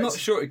do know I'm not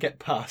sure it'd get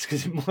past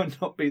because it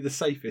might not be the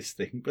safest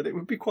thing, but it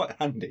would be quite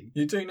handy.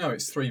 You do know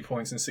it's 3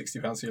 points and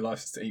 £60 for your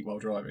licence to eat while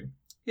driving.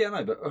 Yeah,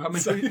 no, but I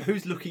mean,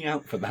 who's looking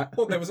out for that?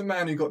 Well, there was a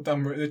man who got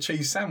done with a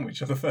cheese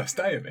sandwich on the first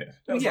day of it.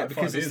 That was yeah, like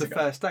because it's the ago.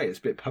 first day. It's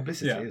a bit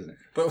publicity, isn't it?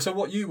 But so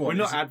what you want?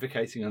 We're not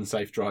advocating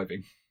unsafe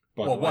driving.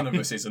 Well, one of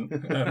us isn't.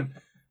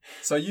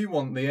 So you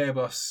want the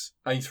Airbus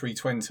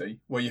A320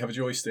 where you have a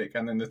joystick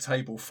and then the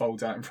table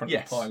folds out in front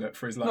of the pilot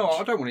for his lunch? No,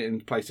 I don't want it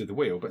in place of the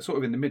wheel, but sort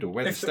of in the middle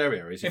where the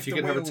stereo is. If you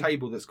can have a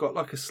table that's got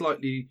like a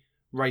slightly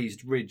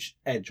raised ridge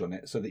edge on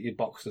it so that your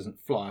box doesn't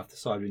fly off the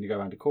side when you go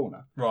around a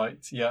corner.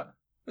 Right, yeah.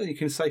 Then you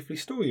can safely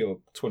store your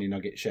 20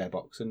 nugget share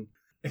box. And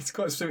it's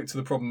quite specific to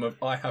the problem of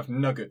I have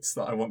nuggets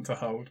that I want to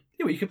hold.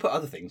 Yeah, well, you can put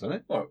other things on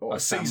it. Or a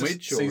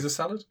sandwich. Caesar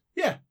salad?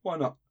 Yeah, why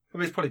not? I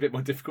mean, it's probably a bit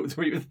more difficult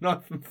to eat with a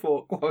knife and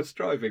fork whilst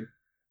driving.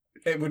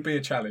 It would be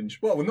a challenge.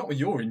 Well, not with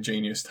your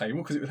ingenious table,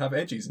 because it would have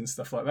edges and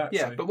stuff like that.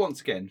 Yeah, so. But once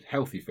again,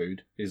 healthy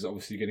food is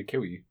obviously going to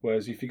kill you.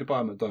 Whereas if you could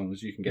buy a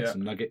McDonald's, you can get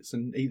some nuggets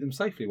and eat them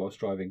safely whilst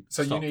driving.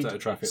 So Stopped at a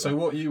traffic light.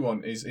 What you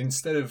want is,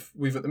 instead of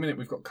at the minute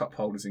we've got cup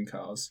holders in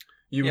cars.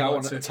 I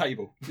want a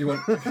table. You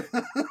want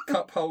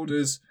cup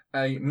holders,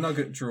 a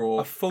nugget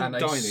drawer, a full and a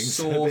dining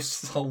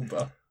sauce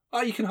holder.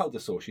 Oh, you can hold the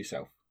sauce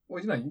yourself.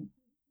 Well,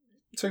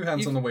 2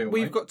 hands on the wheel.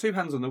 Well, you've got 2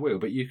 hands on the wheel,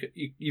 but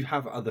you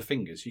have other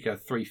fingers. You can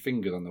have 3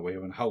 fingers on the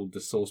wheel and hold the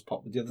sauce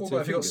pot with the other 2 fingers. What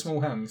about if you've got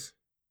small hands?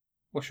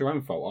 What's your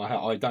own fault?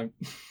 I don't.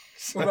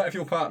 What about if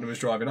your partner was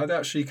driving? I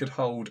doubt she could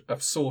hold a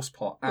sauce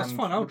pot. That's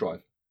fine, I'll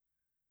drive.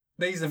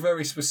 These are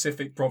very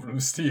specific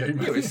problems to you.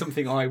 Yeah, it's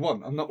something I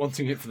want. I'm not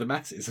wanting it for the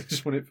masses. I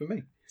just want it for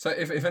me. So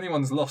if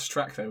anyone's lost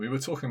track there, we were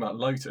talking about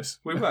Lotus.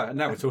 We were, and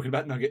now we're talking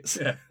about nuggets.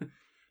 Yeah.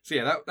 So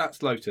yeah,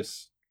 that's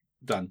Lotus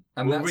done.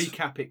 And we'll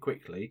recap it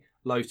quickly.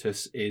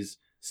 Lotus is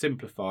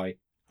simplify,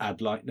 add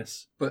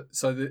lightness. But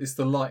so it's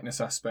the lightness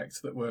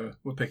aspect that we're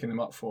picking them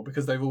up for,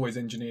 because they've always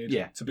engineered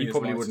to be you as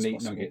probably light wouldn't as eat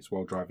possible. nuggets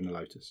while driving a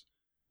Lotus.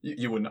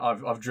 You wouldn't.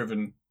 I've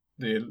driven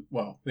the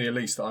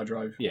Elise that I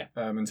drove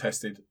and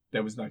tested.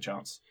 There was no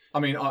chance. I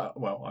mean, I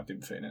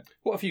didn't fit in it.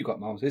 What have you got,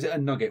 Miles? Is it a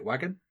nugget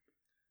wagon?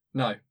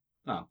 No.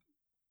 Oh.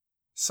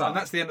 Saab. And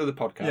that's the end of the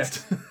podcast.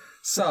 Yes.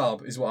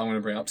 Saab is what I'm going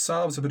to bring up.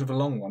 Saab's a bit of a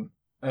long one.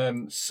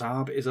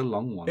 Saab is a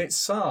long one. It's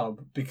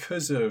Saab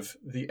because of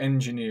the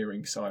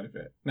engineering side of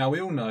it. Now, we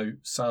all know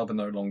Saab are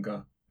no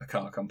longer a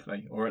car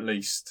company, or at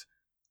least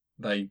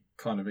they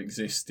kind of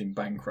exist in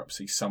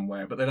bankruptcy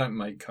somewhere, but they don't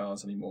make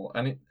cars anymore.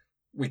 And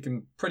we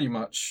can pretty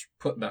much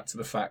put that to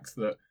the fact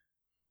that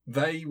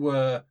they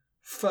were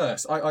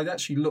first. I'd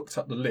actually looked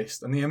up the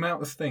list, and the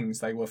amount of things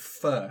they were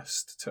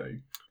first to.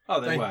 Oh,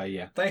 they were,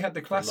 yeah. They had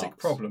the classic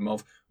problem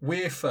of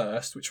we're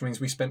first, which means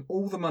we spent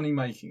all the money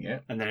making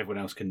it, and then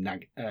everyone else can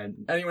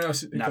anyone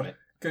else nab it.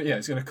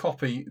 It's going to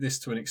copy this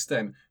to an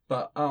extent,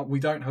 but we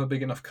don't have a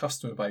big enough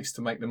customer base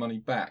to make the money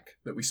back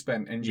that we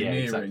spent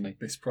engineering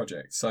this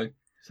project. So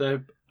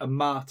a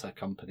martyr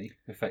company,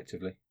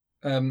 effectively.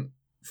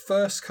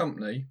 First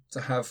company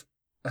to have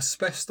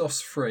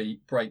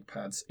asbestos-free brake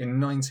pads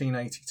in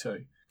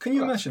 1982. Can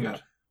you imagine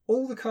that?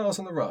 All the cars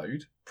on the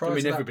road prior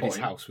to that everybody's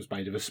point, house was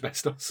made of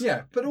asbestos.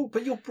 Yeah,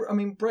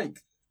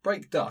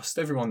 brake dust.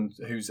 Everyone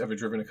who's ever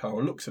driven a car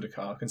or looks at a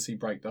car can see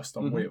brake dust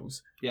on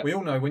wheels. Yep. We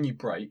all know when you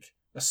brake,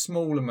 a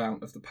small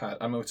amount of the pad,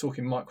 and we're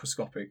talking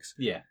microscopics,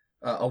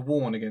 are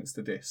worn against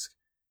the disc.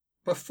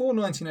 Before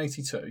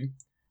 1982,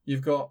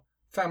 you've got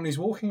families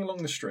walking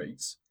along the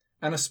streets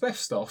and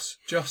asbestos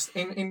just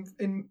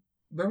in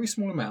very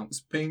small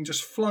amounts being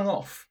just flung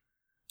off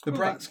the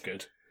brake. That's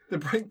good. The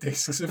brake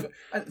discs.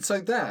 And so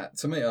that,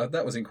 to me,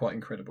 that was quite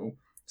incredible.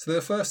 So they're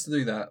the first to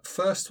do that.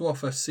 First to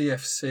offer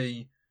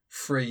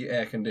CFC-free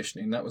air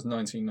conditioning. That was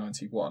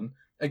 1991.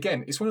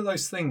 Again, it's one of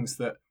those things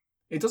that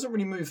it doesn't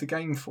really move the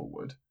game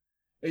forward.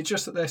 It's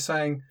just that they're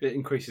saying... It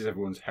increases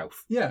everyone's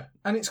health. Yeah,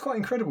 and it's quite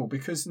incredible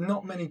because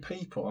not many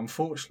people,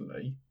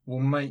 unfortunately, will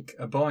make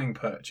a buying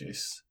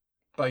purchase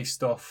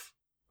based off,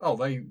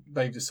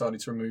 they've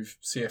decided to remove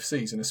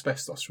CFCs and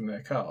asbestos from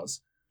their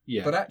cars.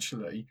 Yeah. But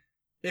actually,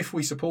 if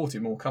we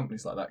supported more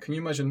companies like that, can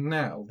you imagine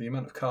now the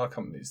amount of car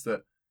companies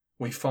that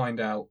we find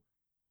out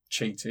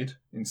cheated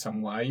in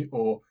some way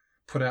or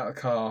put out a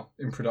car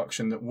in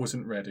production that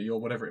wasn't ready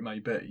or whatever it may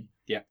be?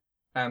 Yeah.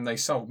 And they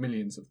sold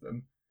millions of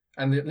them.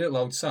 And the little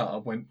old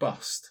Saab went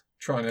bust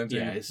trying to do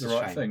the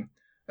right thing.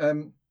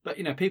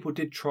 But, people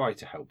did try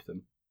to help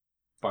them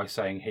by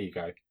saying, here you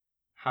go,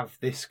 have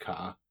this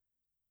car,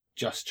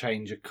 just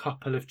change a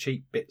couple of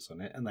cheap bits on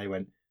it. And they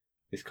went,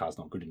 this car's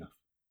not good enough.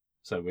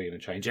 So we're going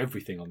to change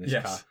everything on this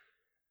car.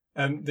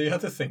 And the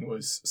other thing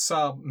was,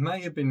 Saab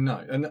may have been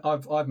known, and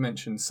I've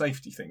mentioned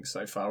safety things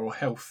so far, or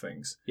health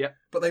things. Yeah.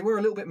 But they were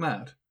a little bit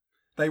mad.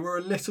 They were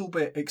a little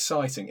bit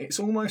exciting. It's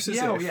almost as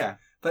if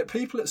that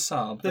people at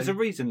Saab... There's a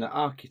reason that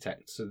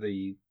architects are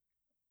the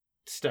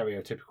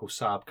stereotypical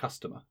Saab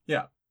customer.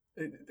 Yeah.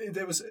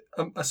 There was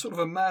a sort of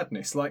a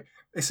madness. Like,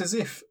 it's as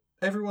if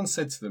everyone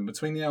said to them,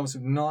 between the hours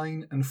of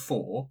 9 and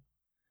 4,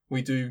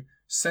 we do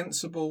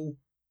sensible,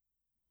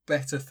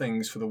 better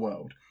things for the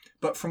world.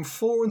 But from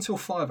 4 until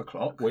 5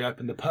 o'clock... We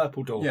open the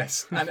purple door.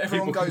 Yes, and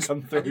everyone goes...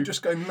 And you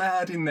just go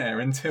mad in there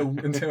until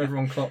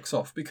everyone clocks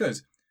off.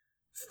 Because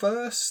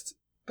first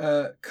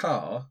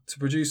car to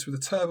produce with a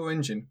turbo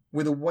engine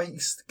with a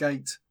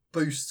wastegate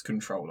boost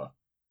controller.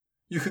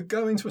 You could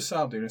go into a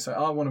Saab dealer and say,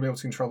 I want to be able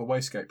to control the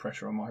wastegate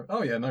pressure on my...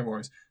 Oh yeah, no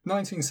worries.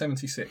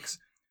 1976.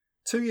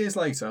 2 years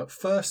later,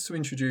 first to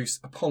introduce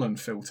a pollen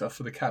filter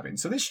for the cabin.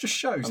 So this just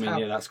shows how...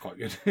 yeah, that's quite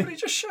good. But it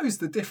just shows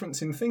the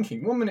difference in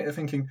thinking. 1 minute they're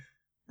thinking...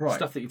 Right.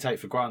 Stuff that you take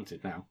for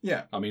granted now.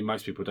 Yeah. I mean,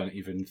 most people don't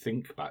even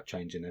think about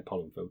changing their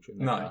pollen filter in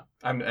their car.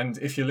 And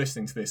if you're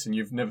listening to this and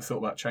you've never thought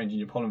about changing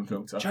your pollen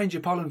filter... Change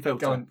your pollen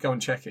filter. Go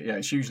and check it. Yeah,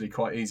 it's usually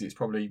quite easy. It's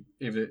probably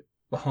either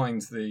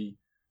behind the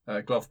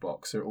glove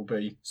box, or it will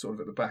be sort of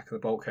at the back of the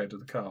bulkhead of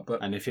the car.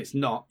 And if it's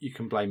not, you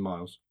can blame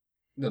Miles.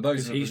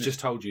 Because he's just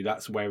told you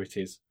that's where it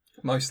is.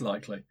 Most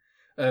likely.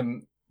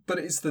 But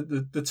it's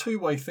the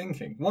two-way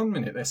thinking. 1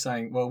 minute they're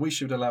saying, well, we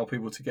should allow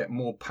people to get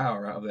more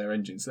power out of their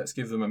engines. Let's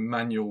give them a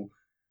manual...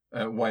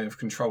 way of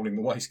controlling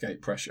the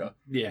wastegate pressure.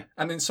 Yeah.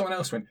 And then someone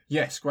else went,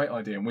 yes, great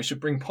idea, and we should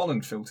bring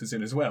pollen filters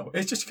in as well.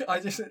 It's just,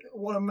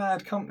 what a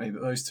mad company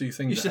that those two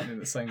things happened at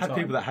the same time. Had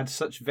people that had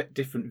such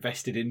different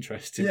vested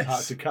interests in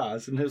parts of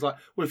cars, and it was like,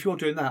 well, if you're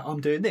doing that, I'm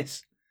doing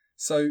this.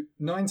 So,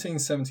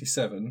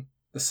 1977,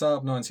 the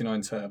Saab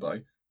 99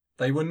 Turbo,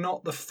 they were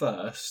not the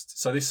first,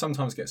 so this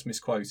sometimes gets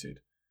misquoted,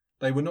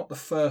 they were not the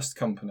first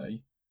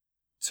company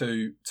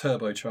to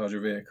turbocharge a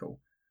vehicle.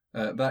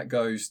 That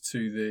goes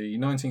to the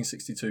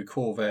 1962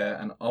 Corvair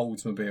and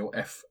Oldsmobile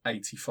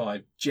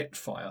F85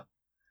 Jetfire,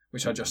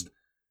 which are just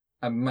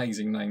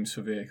amazing names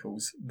for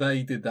vehicles.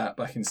 They did that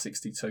back in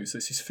 62, so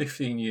this is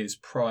 15 years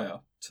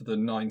prior to the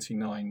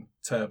 99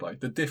 Turbo.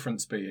 The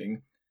difference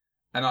being,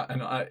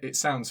 it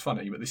sounds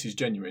funny, but this is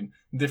genuine,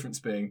 the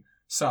difference being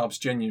Saab's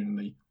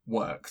genuinely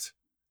worked.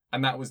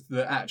 And that was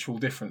the actual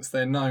difference.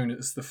 They're known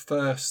as the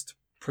first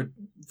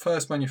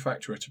first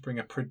manufacturer to bring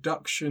a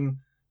production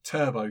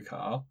turbo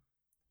car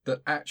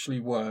that actually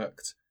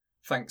worked,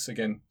 thanks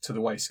again to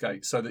the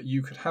wastegate, so that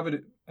you could have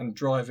it and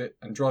drive it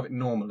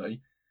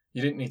normally.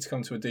 You didn't need to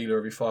come to a dealer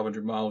every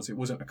 500 miles. It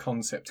wasn't a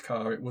concept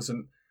car. It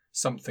wasn't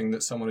something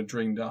that someone had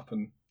dreamed up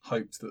and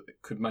hoped that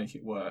it could make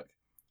it work.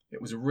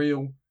 It was a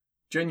real,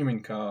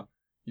 genuine car.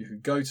 You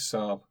could go to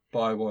Saab,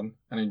 buy one,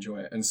 and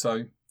enjoy it. And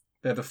so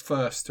they're the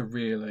first to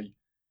really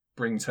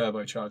bring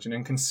turbocharging.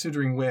 And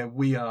considering where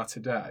we are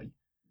today,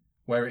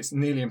 where it's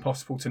nearly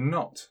impossible to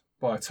not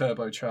buy a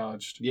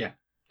turbocharged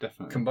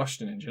definitely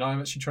combustion engine, I'm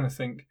actually trying to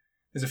think.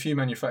 There's a few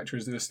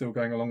manufacturers that are still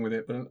going along with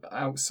it, but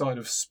outside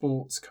of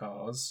sports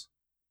cars,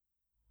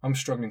 I'm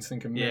struggling to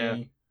think of many.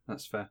 Yeah,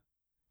 that's fair.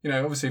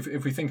 Obviously,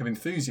 if we think of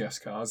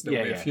enthusiast cars, there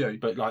will be a few.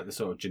 But like the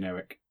sort of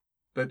generic.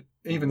 But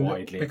even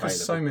widely because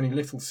available. so many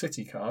little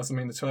city cars, I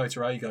mean, the Toyota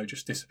Aygo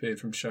just disappeared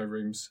from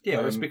showrooms.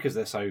 Yeah, it's because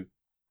it's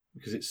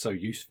so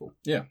useful.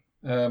 Yeah.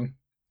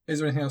 Is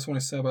there anything else I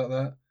want to say about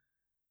that?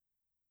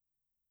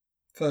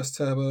 First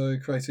turbo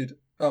created.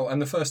 Oh,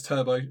 and the first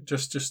turbo,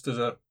 just as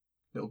a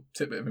little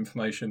tidbit of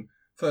information,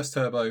 first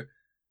turbo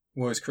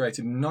was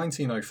created in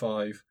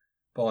 1905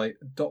 by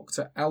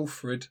Dr.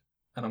 Alfred,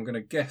 and I'm going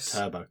to guess.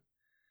 Turbo.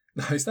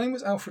 No, his name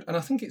was Alfred, and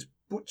I think it's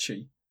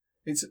Butchie.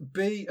 It's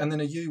B and then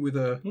a U with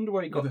a. I wonder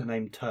where he got the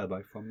name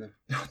Turbo from then.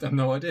 I have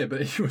no idea, but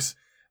it was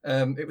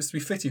to be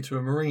fitted to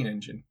a marine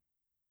engine.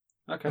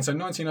 Okay. And so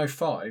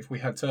 1905, we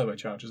had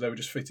turbochargers. They were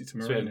just fitted to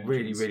marine engines.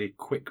 Really, really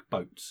quick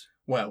boats.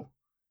 Well,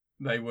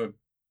 they were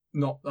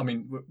not. I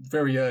mean,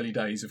 very early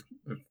days of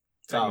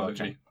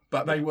technology, okay.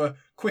 But they were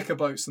quicker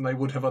boats than they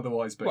would have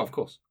otherwise been. Well, of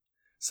course.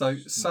 So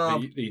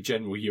Saab, the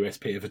general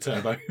USP of a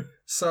turbo.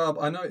 Saab.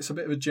 I know it's a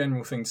bit of a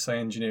general thing to say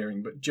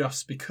engineering, but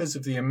just because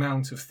of the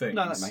amount of things,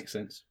 No, that makes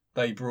sense.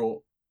 They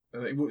brought,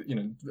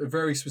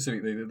 very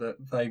specifically that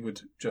they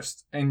would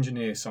just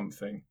engineer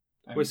something.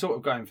 We're sort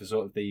of going for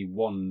sort of the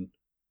one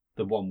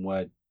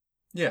word.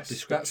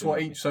 Yes, that's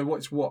what each. So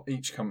what's what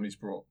each company's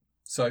brought.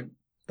 So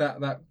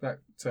that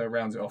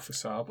rounds it off for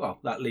Saab. Well,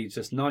 that leads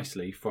us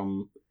nicely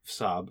from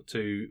Saab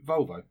to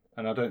Volvo,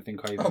 and I don't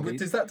think I. Oh,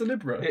 but is that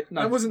deliberate?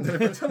 No, that wasn't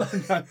deliberate.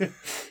 No.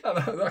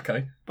 Oh,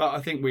 okay. But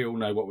I think we all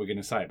know what we're going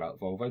to say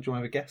about Volvo. Do you want to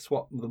have a guess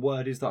what the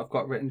word is that I've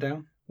got written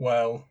down?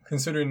 Well,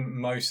 considering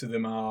most of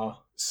them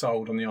are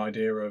sold on the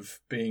idea of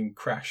being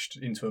crashed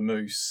into a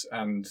moose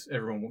and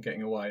everyone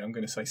getting away, I'm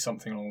going to say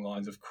something along the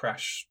lines of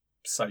crash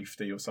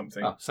safety or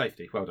something. Oh,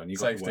 safety. Well done. You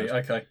got Safety. the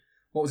word. Okay.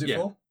 What was it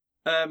for?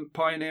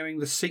 Pioneering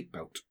the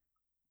seatbelt.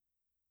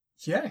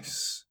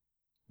 Yes.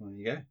 There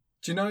you go.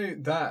 Do you know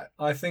that?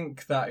 I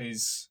think that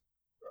is,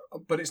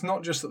 but it's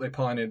not just that they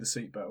pioneered the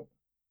seatbelt.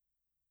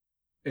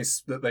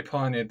 It's that they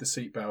pioneered the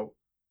seatbelt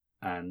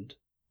and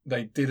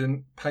they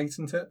didn't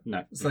patent it.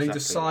 No, so they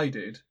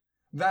decided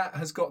that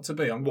has got to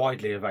be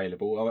widely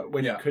available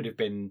when it could have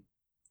been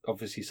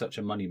obviously such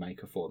a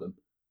moneymaker for them.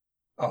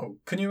 Oh,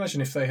 can you imagine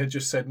if they had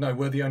just said, no,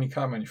 we're the only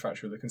car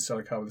manufacturer that can sell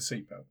a car with a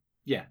seatbelt?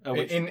 Yeah.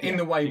 In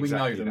the way we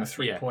know them, the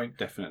 3-point.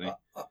 Definitely.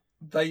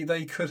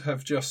 They could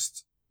have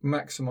just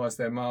maximised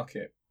their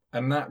market,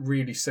 and that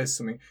really says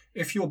something.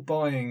 If you're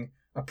buying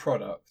a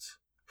product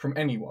from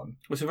anyone...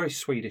 Well, it's a very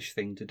Swedish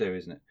thing to do,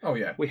 isn't it? Oh,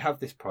 yeah. We have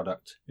this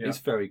product. Yeah. It's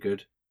very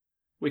good.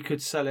 We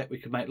could sell it, we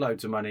could make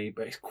loads of money,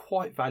 but it's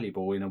quite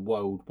valuable in a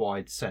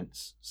worldwide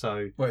sense.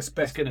 So it's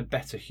going to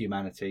better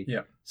humanity,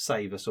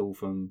 save us all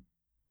from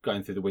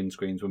going through the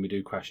windscreens when we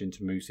do crash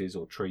into mooses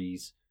or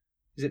trees.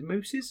 Is it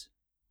mooses?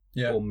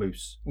 Yeah. Or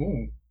moose?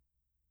 Ooh.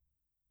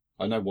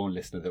 I know one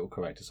listener that will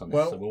correct us on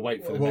this, so we'll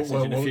wait for the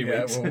message in a few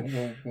weeks.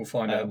 We'll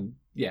find out.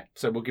 Yeah,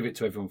 so we'll give it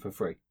to everyone for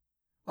free.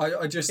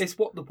 It's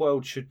what the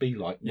world should be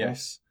like.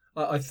 Yes.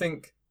 I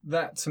think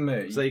that, to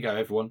me... So there you go,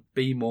 everyone.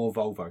 Be more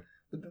Volvo.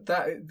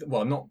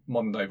 Not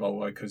modern day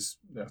Volvo, because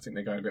I think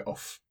they're going a bit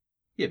off.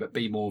 Yeah, but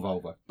be more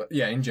Volvo. But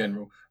yeah, in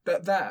general.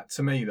 That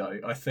to me, though,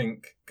 I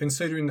think,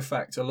 considering the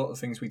fact a lot of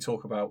things we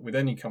talk about with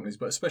any companies,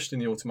 but especially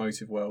in the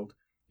automotive world,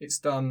 it's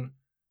done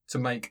to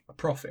make a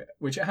profit,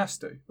 which it has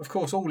to. Of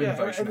course, all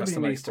innovation has to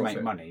make needs profit. To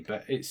make money,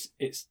 but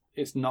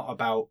it's not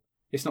about.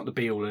 It's not the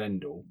be all and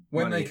end all.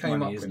 When they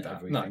came up with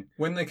that,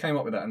 when they came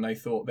up with that, and they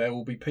thought there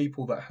will be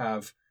people that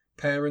have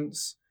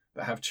parents,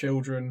 that have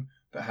children,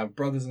 that have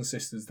brothers and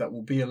sisters that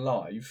will be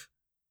alive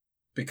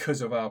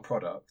because of our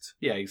product.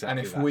 Yeah, exactly.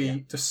 And if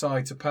we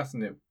decide to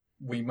patent it,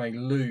 they may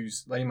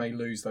lose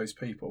those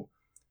people.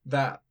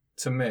 That,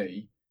 to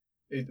me,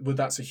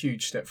 that's a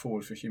huge step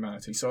forward for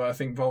humanity. So I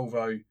think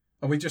Volvo,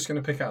 are we just going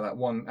to pick out that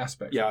one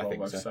aspect of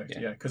Volvo? I think so.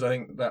 Yeah, because I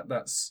think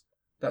that's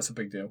a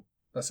big deal.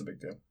 That's a big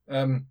deal.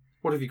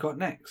 What have you got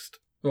next?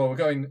 Well, we're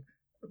going...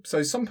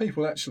 So some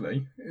people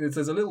actually,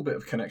 there's a little bit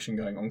of connection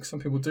going on, because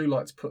some people do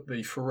like to put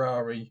the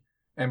Ferrari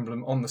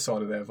emblem on the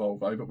side of their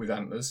Volvo, but with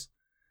antlers.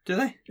 Do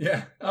they?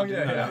 Yeah. Oh,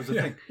 yeah. That was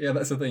the thing. Yeah,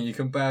 that's the thing. You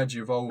can badge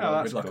your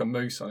Volvo with like cool. a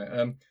moose on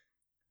it.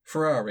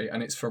 Ferrari,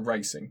 and it's for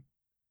racing.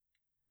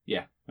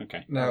 Yeah.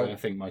 Okay. Now, I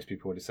think most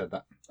people would have said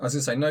that. I was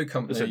going to say, no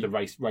company... They said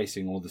the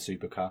racing or the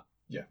supercar.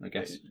 Yeah. I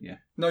guess. Yeah.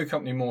 No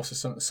company more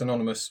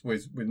synonymous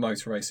with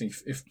motor racing.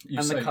 If you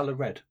and say, the colour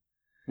red.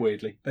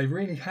 weirdly. They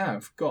really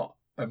have got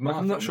a market.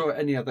 I'm not sure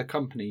any other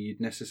company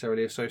you'd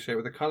necessarily associate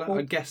with a colour. Well,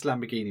 I'd guess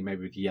Lamborghini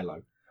maybe with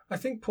yellow. I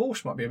think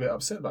Porsche might be a bit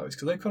upset about this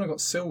because they've kind of got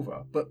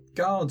silver, but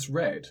Guards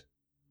red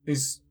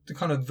is the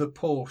kind of the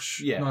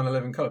Porsche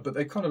 911 colour, but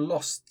they kind of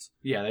lost.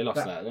 Yeah, they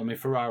lost that. I mean,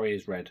 Ferrari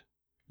is red,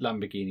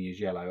 Lamborghini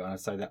is yellow, and I'd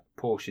say that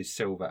Porsche is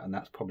silver, and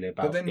that's probably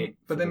about it.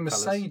 But then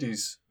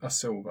Mercedes are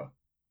silver.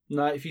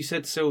 No, if you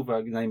said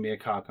silver, name me a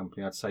car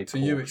company, I'd say Porsche. To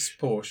you, it's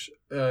Porsche.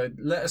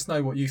 Let us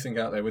know what you think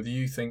out there, whether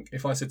you think,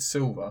 if I said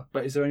silver...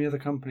 But is there any other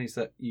companies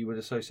that you would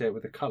associate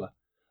with a colour?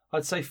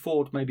 I'd say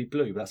Ford maybe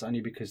blue, but that's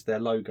only because their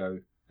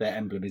logo, their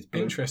emblem is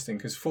blue. Interesting,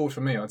 because Ford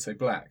for me, I'd say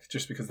black,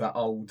 just because that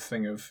old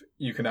thing of,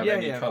 you can have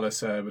any colour,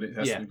 sir, but it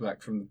has to be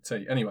black from the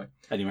T. Anyway,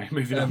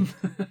 moving on.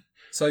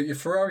 So your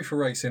Ferrari for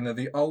racing, they're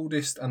the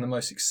oldest and the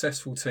most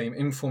successful team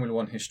in Formula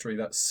One history.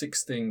 That's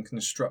 16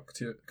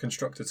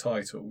 constructor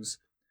titles.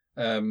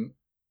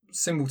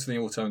 Symbol to the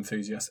auto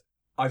enthusiast.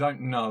 I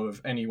don't know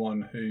of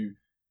anyone who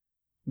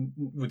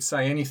would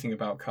say anything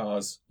about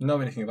cars, know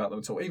anything about them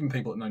at all. Even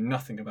people that know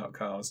nothing about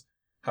cars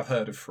have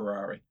heard of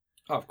Ferrari.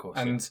 Oh, of course.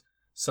 And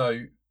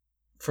so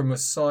from a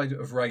side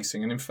of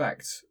racing, and in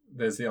fact,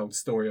 there's the old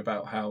story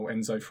about how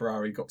Enzo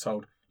Ferrari got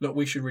told, look,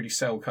 we should really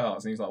sell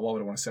cars. And he's like, why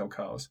would I want to sell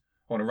cars?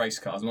 I want to race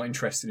cars. I'm not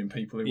interested in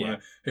people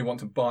who want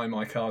to buy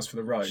my cars for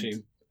the road.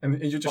 And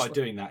you're just by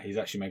doing that, he's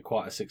actually made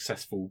quite a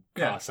successful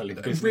car selling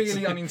business.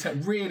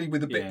 Really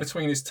with a bit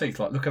between his teeth.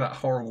 Like, look at that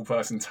horrible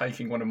person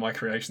taking one of my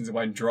creations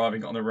away and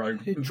driving it on the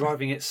road.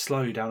 Driving it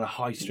slow down a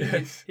high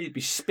street. He'd be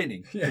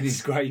spinning in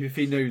his grave if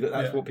he knew that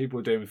that's what people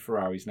are doing with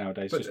Ferraris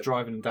nowadays, just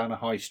driving them down a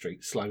high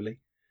street slowly.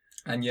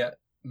 And yet,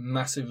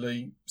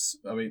 massively,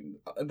 I mean,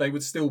 they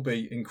would still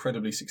be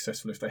incredibly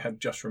successful if they had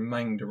just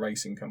remained a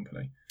racing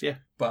company. Yeah.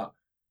 But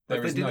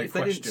if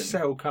they didn't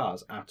sell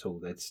cars at all,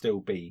 they'd still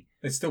be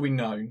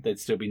known. They'd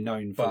still be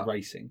known for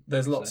racing.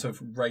 There's lots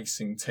of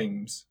racing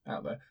teams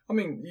out there. I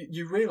mean,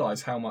 you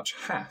realise how much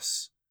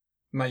Haas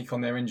make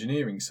on their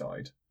engineering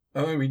side.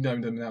 I mean, we know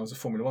them now as a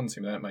Formula One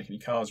team. They don't make any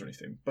cars or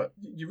anything. But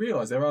you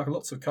realise there are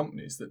lots of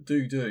companies that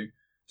do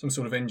some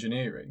sort of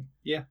engineering.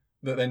 Yeah.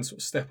 That then sort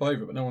of step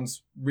over, but no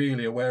one's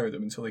really aware of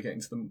them until they get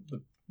into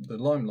the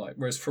limelight.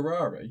 Whereas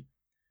Ferrari,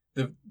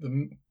 the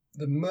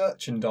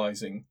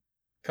merchandising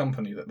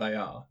company that they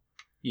are,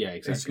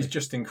 it's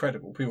just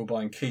incredible. People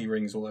buying key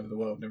rings all over the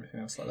world and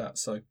everything else like that.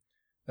 So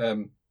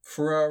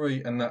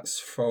Ferrari, and that's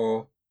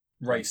for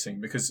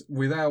racing, because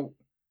without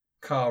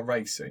car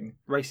racing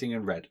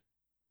and red.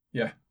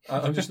 Yeah,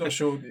 I'm just not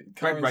sure.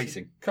 Red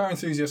racing. Car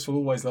enthusiasts will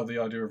always love the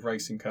idea of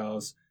racing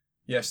cars.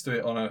 Yes, do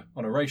it on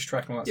a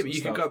racetrack and all that sort of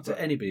stuff. Yeah, but you could go up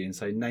to anybody and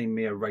say, name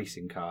me a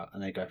racing car,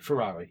 and they go,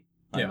 Ferrari,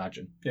 I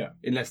imagine. Yeah.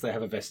 Unless they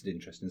have a vested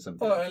interest in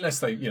something. Well, unless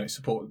they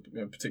support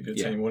a particular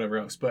team or whatever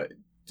else. But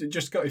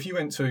just go, if you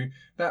went to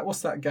that,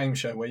 what's that game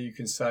show where you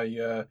can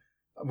say,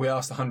 we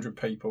asked 100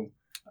 people.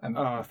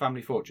 And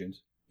Family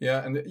Fortunes.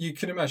 Yeah, and you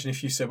can imagine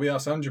if you said, we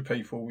asked 100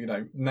 people,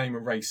 name a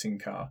racing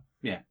car.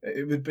 Yeah.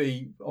 It would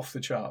be off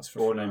the charts.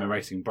 Or name a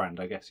racing brand,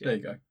 I guess. Yeah. There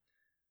you go.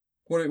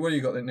 What do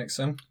you got then next,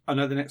 Sam? I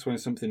know the next one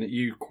is something that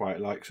you quite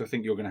like, so I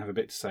think you're going to have a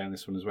bit to say on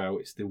this one as well.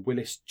 It's the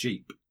Willis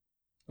Jeep.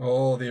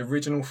 Oh, the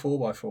original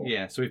 4x4.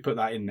 Yeah, so we've put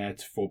that in there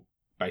for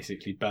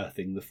basically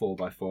birthing the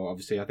 4x4.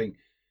 Obviously, I think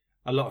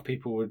a lot of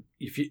people would,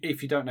 if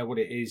you don't know what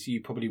it is, you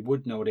probably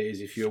would know what it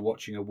is if you're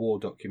watching a war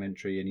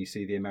documentary and you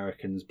see the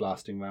Americans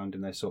blasting around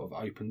in their sort of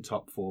open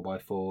top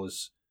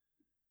 4x4s,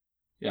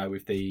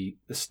 with the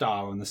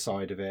star on the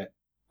side of it,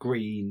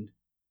 green.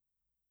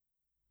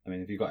 I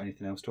mean, have you got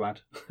anything else to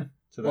add?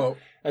 So well,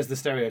 as the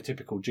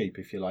stereotypical Jeep,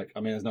 if you like. I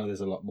mean, there's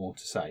a lot more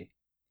to say.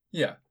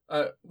 Yeah.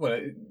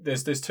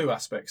 There's two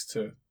aspects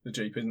to the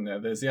Jeep, isn't there?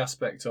 There's the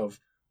aspect of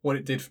what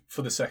it did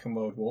for the Second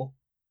World War,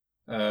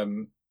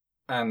 and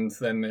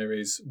then there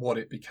is what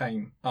it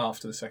became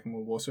after the Second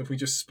World War. So if we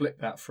just split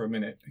that for a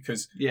minute,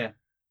 because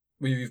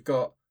we've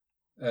got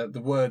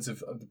the words of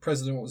the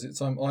president, what was it at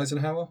the time,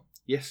 Eisenhower?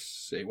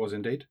 Yes, it was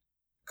indeed.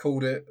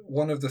 Called it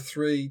one of the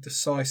 3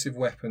 decisive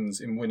weapons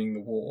in winning the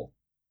war.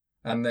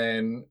 And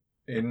then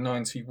in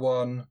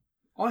 91...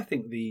 I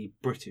think the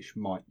British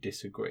might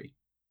disagree.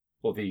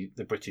 Or the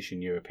British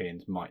and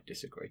Europeans might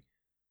disagree.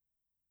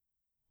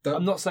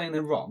 I'm not saying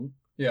they're wrong.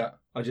 Yeah.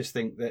 I just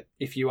think that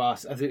if you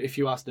asked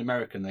an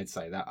American, they'd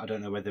say that. I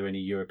don't know whether any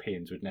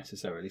Europeans would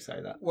necessarily say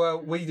that.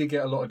 Well, we did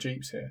get a lot of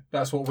Jeeps here.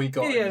 That's what we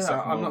got.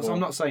 I'm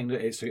not saying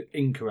that it's an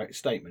incorrect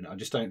statement. I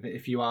just don't think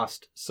if you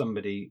asked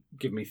somebody,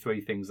 give me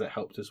 3 things that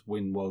helped us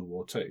win World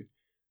War II,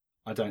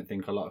 I don't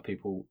think a lot of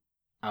people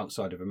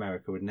outside of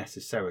America would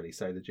necessarily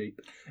say the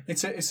Jeep.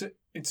 It's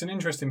an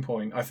interesting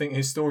point. I think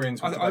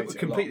historians would I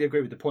completely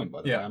agree with the point,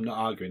 by the way. I'm not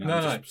arguing.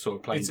 I'm just sort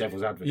of playing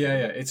devil's advocate.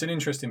 Yeah. It's an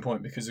interesting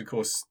point because, of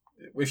course,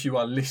 if you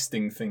are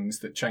listing things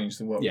that change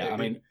the world... Yeah, I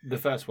mean, the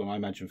first one I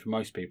imagine for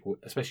most people,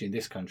 especially in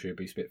this country, would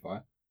be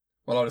Spitfire.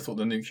 Well, I'd have thought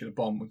the nuclear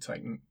bomb would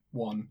take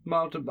one.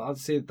 Well, I'd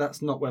say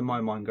that's not where my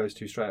mind goes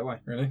to straight away.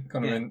 Really?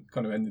 Kind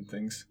of ended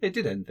things. It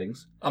did end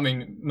things. I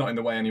mean, not in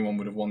the way anyone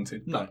would have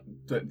wanted. No.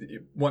 But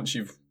once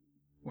you've...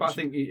 But I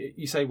think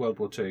you say World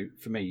War II,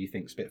 for me, you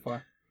think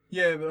Spitfire.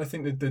 Yeah, but I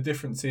think the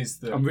difference is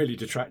that... I'm really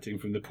detracting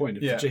from the point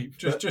of the Jeep.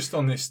 Just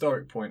on the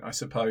historic point, I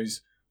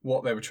suppose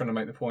what they were trying to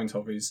make the point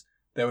of is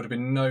there would have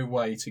been no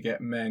way to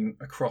get men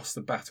across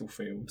the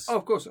battlefields. Oh,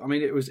 of course. I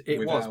mean, it was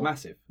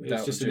massive.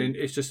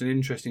 It's just an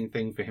interesting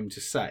thing for him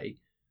to say.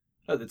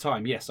 At the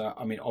time, yes.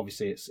 I mean,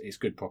 obviously, it's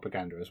good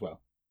propaganda as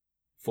well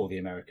for the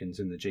Americans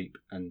and the Jeep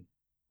and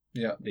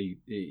the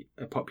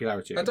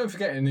popularity. And don't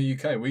forget, in the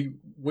UK,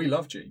 we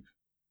love Jeep.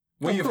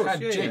 We have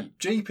had Jeep. Yeah.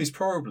 Jeep is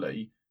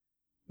probably...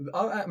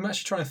 I'm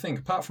actually trying to think,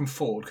 apart from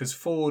Ford, because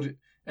Ford,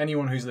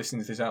 anyone who's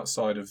listening to this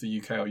outside of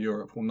the UK or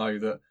Europe will know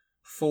that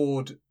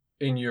Ford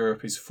in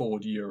Europe is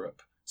Ford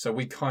Europe. So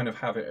we kind of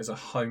have it as a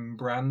home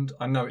brand.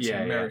 I know it's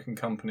an American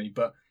company,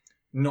 but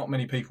not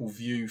many people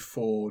view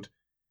Ford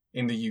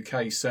in the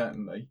UK,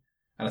 certainly.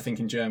 And I think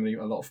in Germany,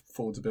 a lot of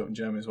Fords are built in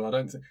Germany as well. I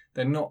don't think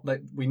they're not.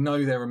 We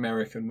know they're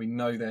American. We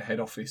know their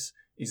head office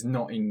is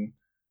not in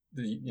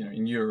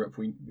in Europe.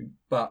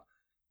 But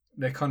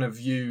they're kind of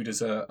viewed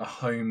as a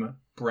home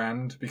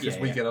brand because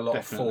we get a lot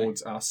of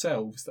Fords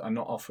ourselves that are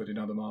not offered in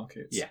other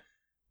markets. Yeah.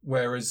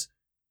 Whereas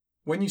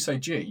when you say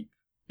Jeep,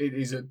 it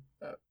is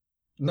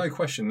no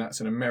question that's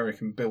an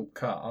American-built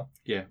car.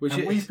 Yeah.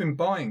 And we've been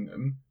buying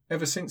them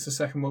ever since the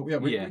Second World War.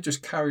 We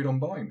just carried on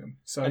buying them.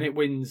 So and it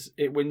wins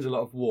a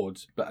lot of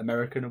awards, but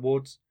American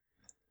awards.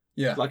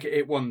 Yeah. Like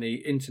it won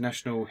the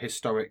International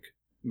Historic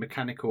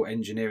Mechanical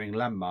Engineering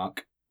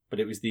Landmark, but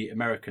it was the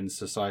American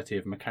Society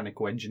of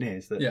Mechanical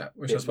Engineers that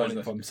which I suppose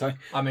it from. So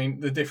I mean,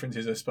 the difference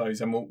is, I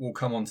suppose, and we'll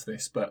come on to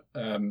this, but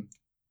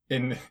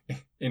in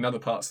other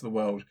parts of the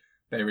world,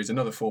 there is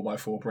another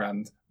 4x4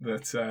 brand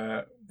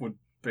that would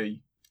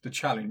be the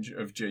challenge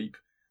of Jeep.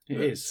 It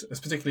is.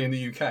 Particularly in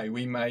the UK,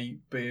 we may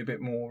be a bit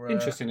more...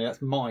 Interestingly,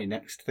 that's my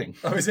next thing.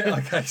 Oh, is it?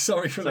 Okay,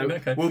 sorry for that.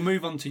 Okay. We'll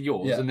move on to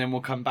yours and then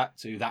we'll come back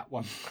to that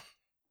one.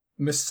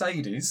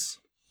 Mercedes.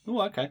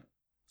 Oh, okay.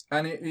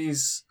 And it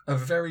is a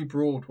very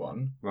broad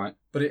one. Right.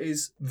 But it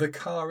is the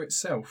car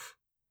itself.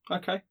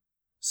 Okay.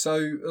 So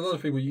a lot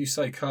of people, you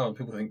say car,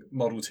 people think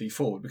Model T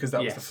Ford because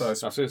that was the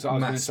first. That's what I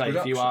was going to say.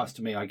 Production. If you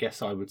asked me, I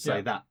guess I would say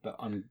that, but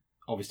I'm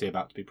obviously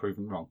about to be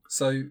proven wrong.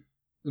 So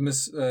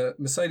the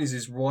Mercedes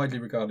is widely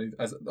regarded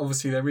as,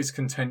 obviously there is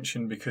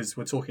contention because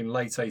we're talking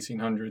late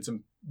 1800s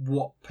and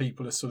what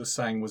people are sort of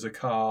saying was a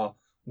car,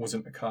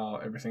 wasn't a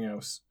car, everything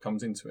else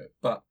comes into it.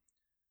 But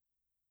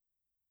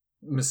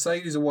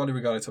Mercedes are widely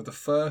regarded to have the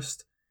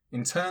first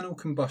internal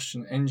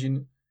combustion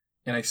engine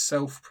in a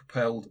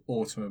self-propelled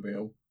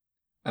automobile,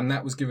 and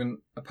that was given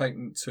a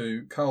patent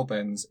to Carl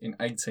Benz in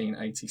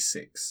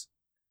 1886.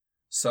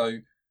 So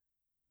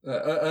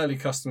early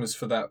customers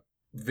for that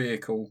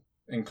vehicle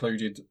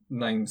included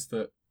names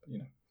that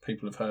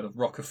people have heard of: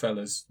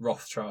 Rockefellers,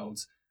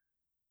 Rothschilds.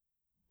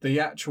 The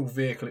actual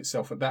vehicle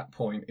itself at that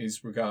point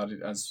is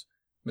regarded as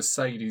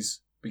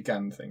Mercedes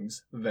began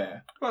things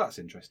there. Well, that's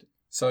interesting.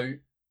 So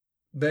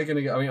they're going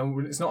to get... I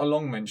mean, it's not a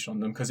long mention on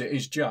them because it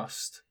is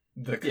just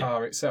the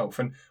car itself.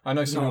 And I know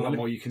there's not a lot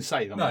more you can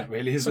say than that,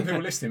 really, isn't some there?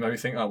 people listening maybe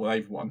think, oh, well,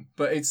 they've won.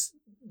 But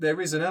there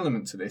is an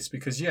element to this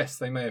because, yes,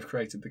 they may have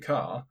created the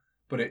car,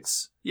 but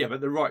it's... Yeah,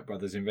 but the Wright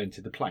brothers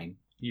invented the plane.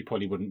 You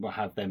probably wouldn't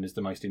have them as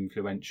the most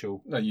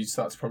influential. No, you'd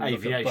start to probably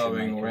look at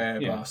Boeing or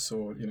Airbus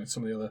or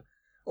some of the other...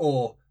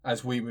 Or,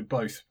 as we would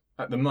both,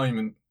 at the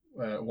moment,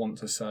 want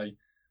to say,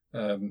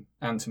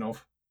 Antonov.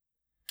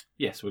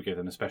 Yes, we'll give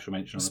them a special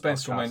mention on the podcast.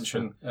 Special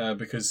mention,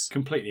 because...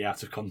 Completely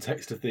out of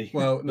context of the theme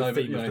of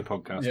the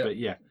podcast, but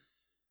yeah.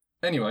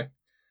 Anyway.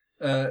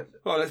 Well,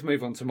 let's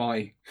move on to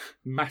my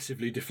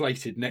massively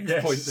deflated next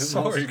point that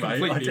sorry, was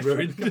completely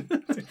ruined.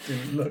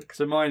 Didn't look.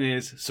 So mine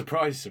is,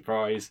 surprise,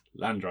 surprise,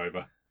 Land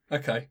Rover.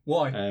 Okay,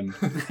 why?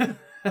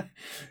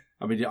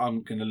 I mean,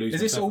 I'm going to lose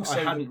myself. I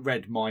hadn't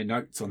read my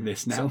notes on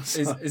this now.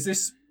 So. Is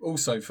this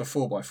also for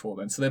 4x4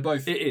 then? So they're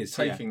both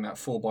taking that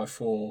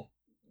 4x4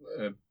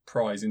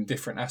 prize in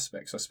different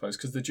aspects, I suppose,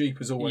 because the Jeep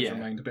has always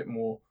remained a bit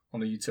more on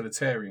the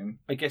utilitarian.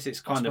 I guess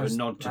it's kind of a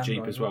nod to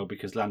Jeep as well,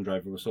 because Land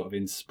Rover was sort of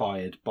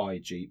inspired by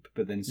Jeep,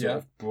 but then sort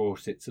of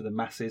brought it to the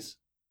masses.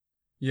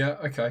 Yeah,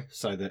 okay.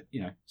 So that,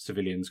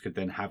 civilians could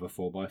then have a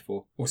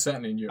 4x4. Well,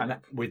 certainly in Europe.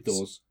 And with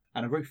doors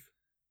and a roof.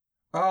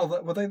 Oh,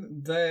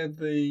 they're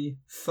the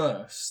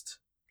first.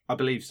 I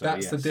believe so,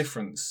 That's the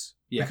difference.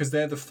 Yeah. Because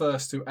they're the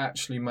first to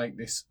actually make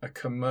this a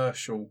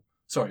commercial...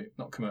 Sorry,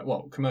 not commercial.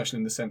 Well, commercial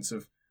in the sense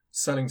of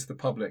selling to the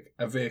public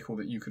a vehicle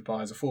that you could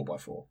buy as a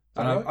 4x4.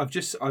 And right?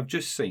 I've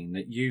just seen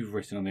that you've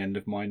written on the end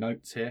of my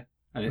notes here,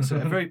 and it's a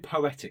very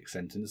poetic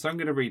sentence. So I'm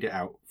going to read it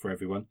out for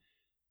everyone.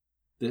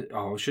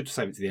 I should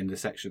save it to the end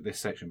of this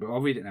section, but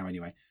I'll read it now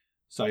anyway.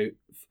 So,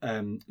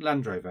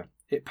 Land Rover.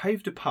 It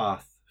paved a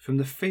path from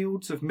the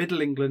fields of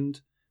Middle England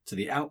to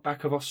the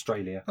outback of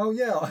Australia. Oh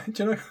yeah,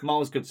 do you know?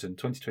 Miles Goodson,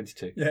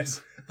 2022.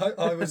 Yes,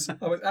 I was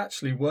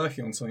actually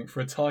working on something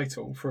for a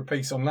title for a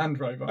piece on Land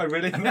Rover. Oh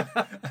really?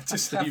 I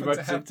just happened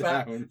to have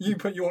that. Down. You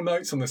put your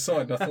notes on the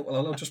side, and I thought,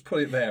 well, I'll just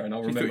put it there, and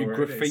I'll remember where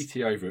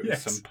graffiti over it with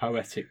some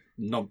poetic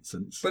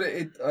nonsense. But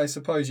I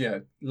suppose,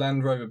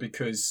 Land Rover,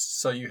 because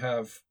so you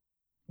have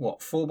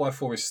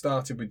 4x4 is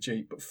started with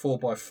Jeep, but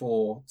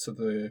 4x4 to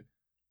the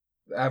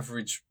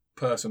average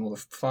person or the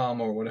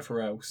farmer or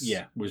whatever else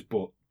was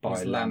bought by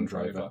was Land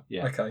Rover.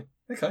 Yeah.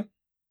 Okay.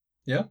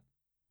 Yeah.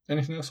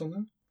 Anything else on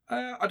them?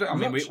 I don't. I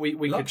mean, we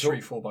could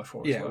luxury talk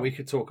 4x4. Yeah, as well. we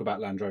could talk about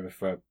Land Rover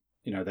for,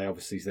 they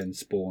obviously then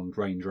spawned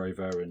Range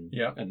Rover and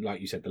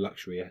like you said, the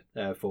luxury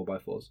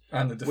 4x4s.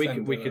 And the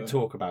Defender. We could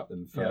talk about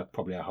them for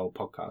probably a whole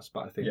podcast,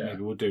 but I think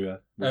maybe we'll do a.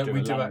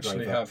 We do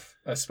actually have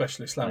a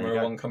specialist Land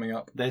Rover one coming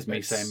up. There's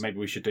me saying maybe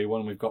we should do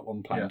one. We've got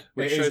one planned,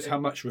 which shows how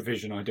much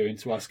revision I do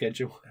into our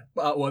schedule.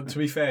 Well, to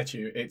be fair to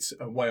you, it's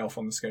way off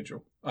on the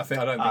schedule. I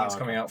don't think it's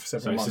coming out for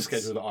several months. It's a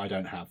schedule that I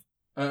don't have.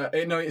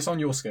 No, it's on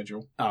your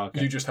schedule. Oh,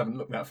 okay. You just haven't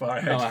looked that far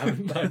ahead. No, I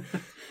haven't.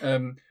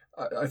 No.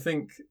 I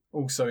think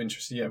also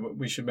interesting. Yeah,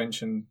 we should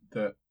mention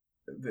that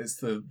there's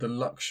the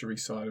luxury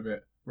side of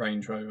it,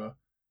 Range Rover,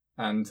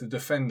 and the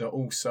Defender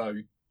also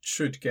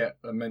should get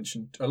a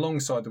mention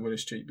alongside the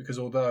Willis Jeep, because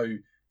although the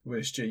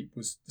Willis Jeep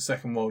was the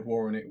Second World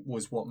War and it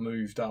was what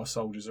moved our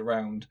soldiers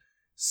around,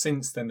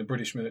 since then the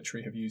British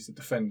military have used the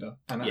Defender,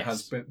 and it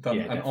has done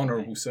an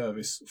honourable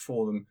service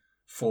for them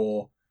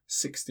for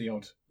 60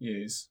 odd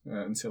years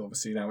until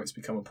obviously now it's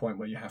become a point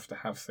where you have to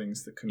have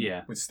things that can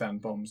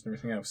withstand bombs and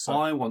everything else. So,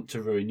 I want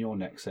to ruin your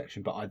next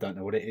section, but I don't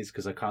know what it is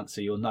because I can't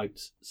see your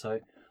notes. So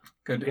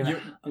good. I'm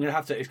gonna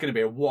have to. It's going to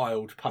be a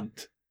wild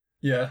punt.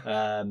 Yeah.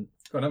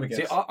 Go on, have a guess.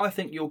 See, I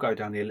think you'll go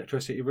down the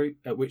electricity route.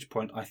 At which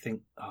point, I think,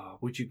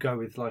 would you go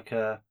with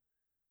Would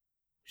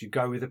you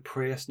go with a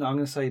Prius? No, I'm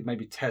going to say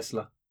maybe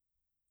Tesla.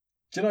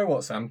 Do you know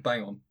what, Sam?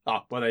 Bang on.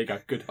 Well, there you go.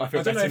 Good. I feel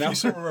I don't know better if now. you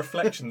saw a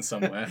reflection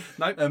somewhere.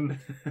 No.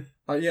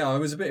 I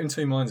was a bit in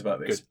two minds about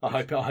this. Good.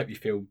 I hope you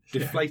feel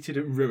deflated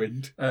and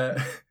ruined.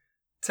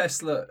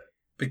 Tesla,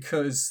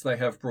 because they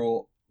have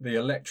brought the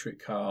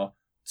electric car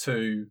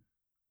to,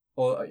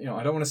 or I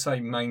don't want to say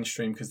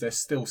mainstream because they're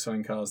still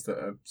selling cars that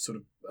are sort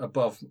of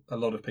above a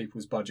lot of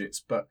people's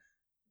budgets, but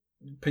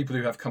people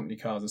who have company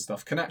cars and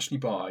stuff can actually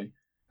buy an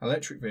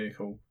electric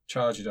vehicle,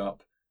 charge it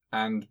up.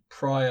 And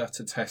prior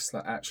to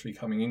Tesla actually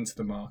coming into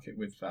the market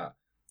with that,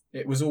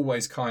 it was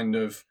always kind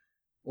of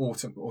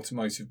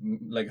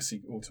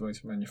legacy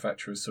automotive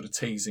manufacturers sort of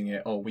teasing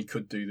it. Oh, we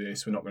could do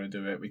this. We're not going to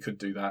do it. We could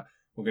do that.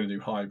 We're going to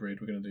do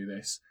hybrid. We're going to do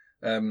this.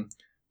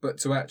 But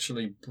to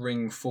actually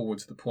bring forward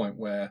to the point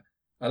where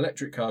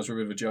electric cars are a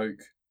bit of a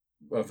joke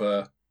of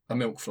a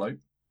milk float.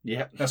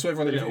 Yeah. That's what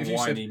everyone... A little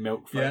whiny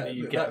milk float that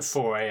you get at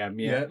 4 a.m.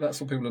 Yeah,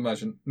 that's what people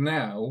imagine.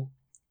 Now,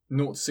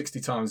 0 to 60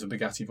 times the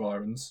Bugatti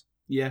Veyrons.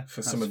 Yeah,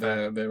 for some of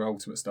their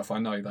ultimate stuff. I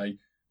know they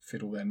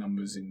fiddle their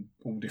numbers in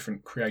all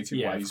different creative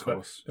ways,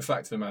 but the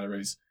fact of the matter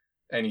is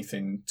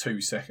anything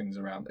 2 seconds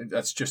around,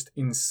 that's just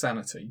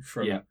insanity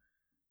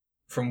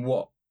from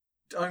what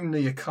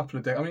only a couple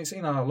of days. I mean, it's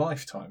in our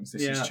lifetimes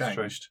this has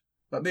changed.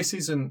 Like, this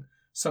isn't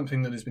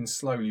something that has been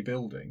slowly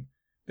building.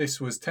 This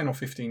was 10 or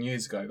 15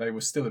 years ago. They were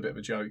still a bit of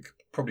a joke,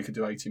 probably could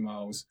do 80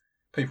 miles.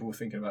 People were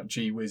thinking about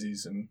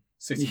G-Whizzes and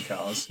city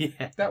cars.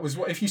 That was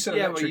what, if you said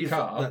electric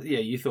car.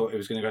 You thought it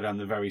was going to go down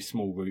the very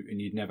small route and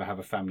you'd never have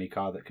a family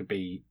car that could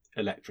be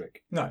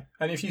electric. No.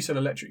 And if you said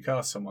electric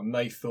car to someone,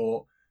 they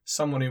thought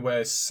someone who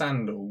wears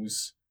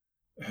sandals,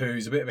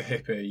 who's a bit of a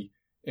hippie,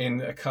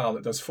 in a car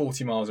that does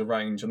 40 miles of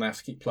range and they have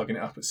to keep plugging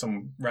it up at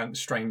some random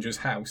stranger's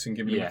house and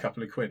giving them a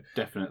couple of quid.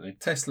 Definitely.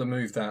 Tesla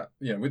moved that,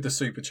 with the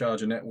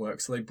supercharger network.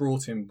 So they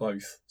brought in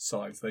both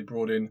sides. They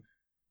brought in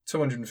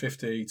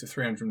 250 to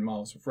 300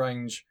 miles of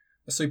range,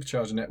 a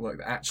supercharger network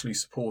that actually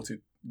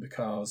supported the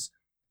cars.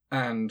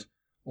 And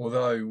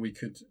although we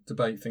could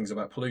debate things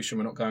about pollution,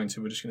 we're not going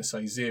to. We're just going to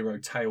say zero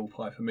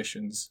tailpipe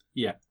emissions.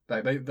 Yeah.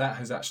 That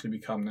has actually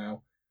become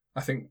now,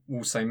 I think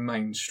we'll say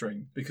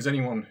mainstream, because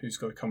anyone who's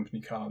got a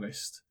company car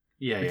list,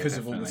 because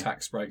of all the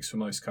tax breaks for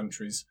most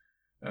countries,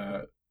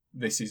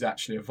 this is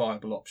actually a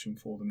viable option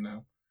for them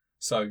now.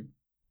 So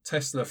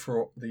Tesla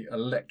for the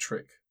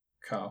electric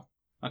car.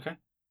 Okay.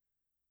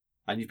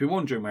 And you've been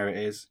wondering where it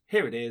is.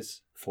 Here it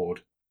is,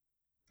 Ford.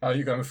 Oh,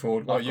 you're going with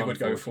Ford. Oh, you would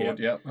go with Ford.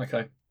 Yeah.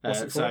 Okay.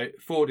 What's it for? So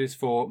Ford is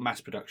for mass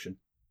production.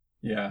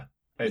 Yeah.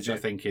 Which I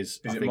think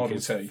is Model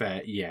T?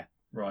 Fair. Yeah.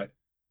 Right.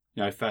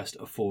 First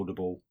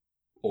affordable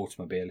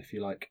automobile, if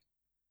you like.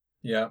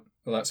 Yeah.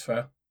 Well, that's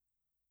fair.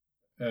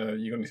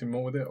 You got anything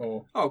more with it,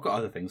 or? Oh, I've got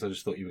other things. I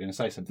just thought you were going to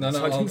say something.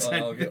 No,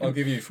 I'll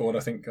give you Ford. I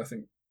think.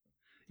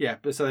 Yeah,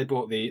 but so they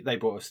brought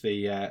us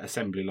the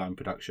assembly line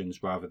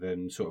productions rather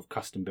than sort of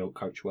custom built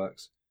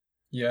coachworks.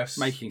 Yes,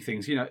 making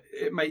things,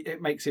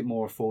 it makes it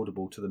more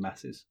affordable to the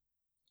masses.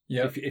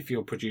 Yeah, if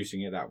you're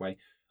producing it that way,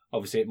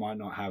 obviously it might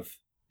not have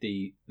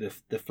the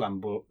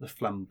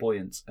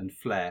flamboyance and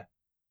flair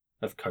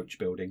of coach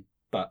building,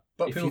 but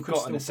if you've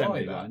got an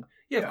assembly line,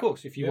 of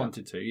course, if you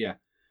wanted to,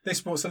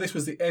 This was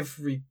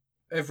the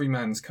every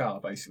man's car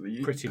basically.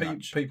 Pretty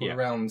much. People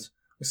around,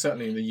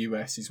 certainly in the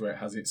US, is where it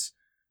has its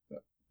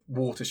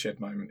watershed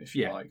moment, if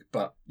you like.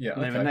 But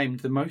and they were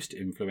named the most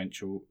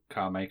influential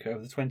car maker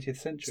of the 20th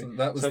century. So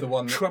that was the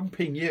one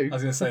trumping you. I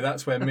was going to say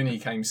that's where Mini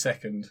came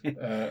second,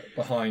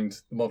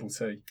 behind the Model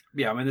T.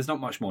 Yeah, I mean, there's not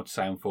much more to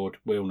say on Ford.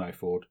 We all know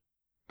Ford.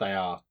 They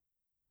are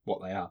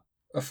what they are.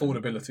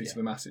 Affordability to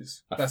the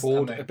masses.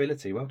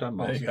 Affordability. Well done,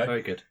 Miles.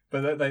 Very good.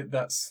 But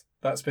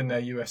that's been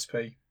their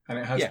USP. And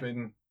it has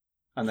been.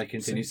 And they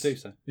continue to do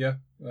so. Yeah.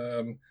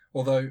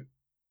 Although,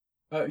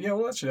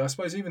 well, actually, I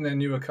suppose even their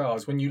newer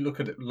cars, when you look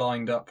at it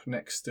lined up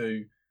next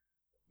to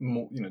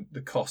more,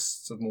 the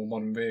costs of more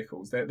modern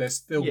vehicles, they're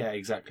still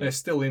exactly. They're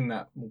still in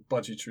that more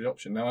budgetary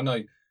option. Now, I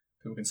know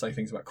people can say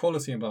things about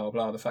quality and blah blah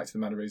blah. The fact of the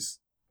matter is,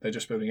 they're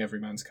just building every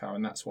man's car,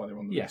 and that's why they're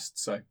on the list.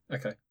 So,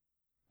 okay.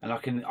 And I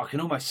can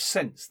almost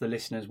sense the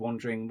listeners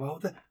wondering,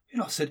 well, you've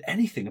not said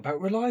anything about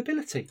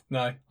reliability.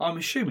 No. I'm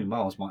assuming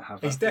Miles might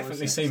have that. He's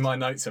definitely seen my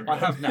notes. I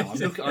have now.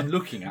 I'm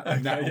looking at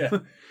them now. Yeah.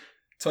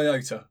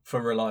 Toyota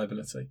for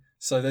reliability.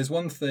 So there's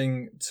one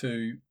thing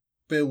to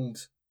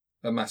build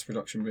a mass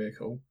production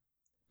vehicle,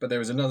 but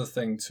there is another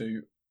thing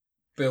to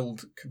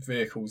build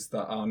vehicles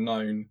that are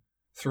known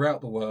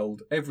throughout the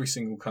world, every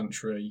single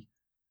country,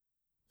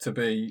 to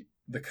be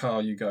the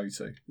car you go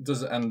to.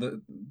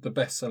 And the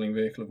best-selling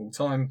vehicle of all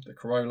time, the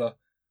Corolla.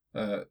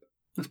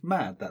 That's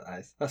mad, that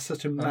is. That's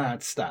such a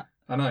mad stat.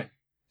 I know.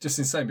 Just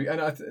insane.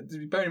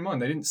 And bear in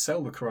mind, they didn't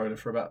sell the Corolla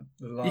for about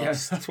the last... Yeah,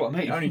 that's what I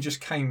mean. It only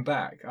just came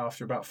back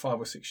after about 5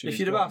 or 6 years. If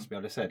you'd have asked me,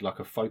 I'd have said, like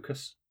a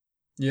Focus.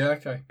 Yeah,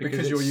 okay.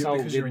 Because you're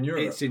in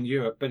Europe. It's in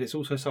Europe, but it's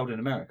also sold in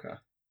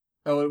America.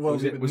 Oh, well,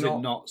 was it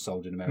not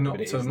sold in America? Not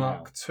to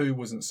Mark II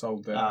wasn't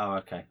sold there. Oh,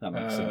 okay. That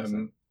makes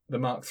sense. The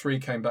Mark III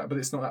came back, but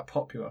it's not that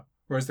popular.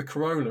 Whereas the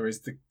Corolla is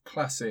the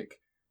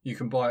classic. You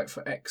can buy it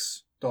for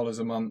X dollars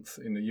a month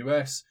in the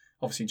US.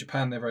 Obviously,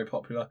 Japan, they're very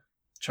popular.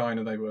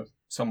 China, they were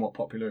somewhat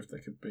popular if they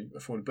could be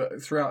afforded.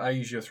 But throughout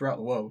Asia, throughout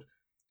the world,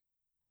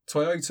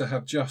 Toyota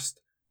have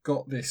just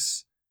got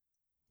this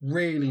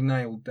really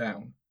nailed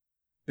down.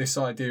 This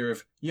idea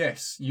of,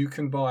 yes, you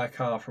can buy a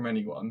car from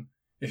anyone.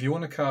 If you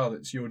want a car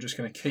that you're just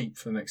going to keep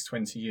for the next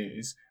 20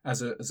 years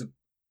as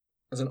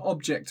an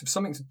object of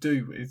something to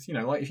do with,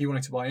 like if you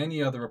wanted to buy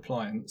any other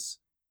appliance,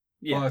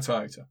 buy a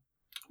Toyota.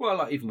 Well,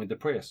 like even with the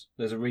Prius,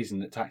 there's a reason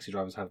that taxi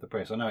drivers have the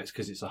Prius. I know it's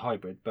because it's a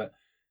hybrid, but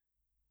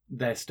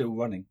they're still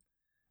running.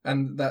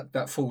 And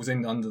that falls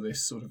in under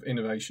this sort of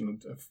innovation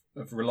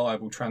of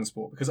reliable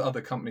transport, because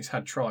other companies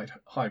had tried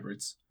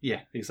hybrids.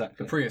 Yeah,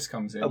 exactly. The Prius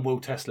comes in. And will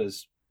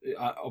Tesla's...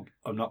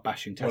 I'm not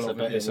bashing Tesla,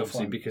 but it's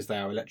obviously because they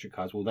are electric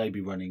cars. Will they be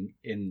running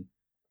in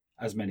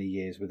as many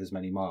years with as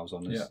many miles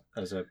on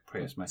as a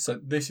Prius may? So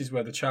this is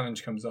where the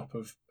challenge comes up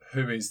of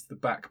who is the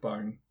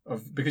backbone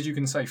of... Because you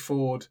can say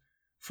Ford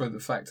for the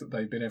fact that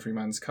they've been every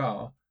man's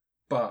car,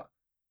 but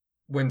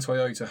when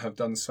Toyota have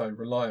done so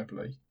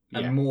reliably...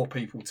 and more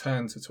people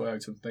turn to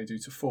Toyota than they do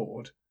to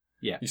Ford,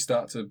 you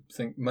start to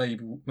think maybe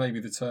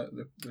the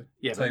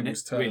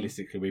tables turn.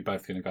 Realistically, we're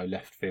both going to go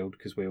left field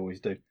because we always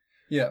do.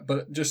 Yeah,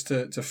 but just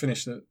to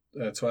finish the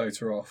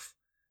Toyota off,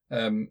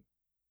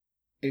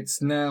 it's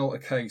now a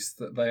case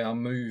that they are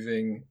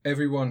moving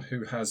everyone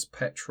who has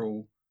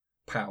petrol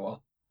power,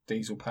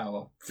 diesel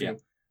power,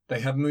 fuel. They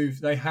have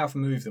moved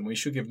them. We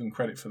should give them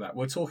credit for that.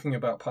 We're talking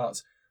about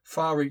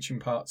far-reaching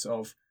parts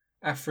of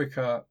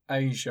Africa,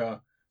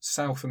 Asia,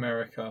 South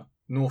America,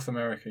 North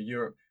America,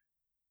 Europe,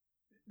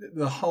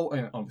 the whole,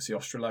 and obviously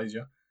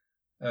Australasia,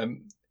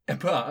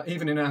 but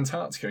even in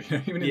Antarctica,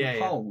 even in the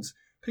poles,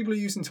 people are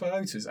using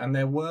Toyotas and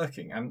they're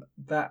working, and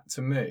that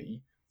to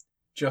me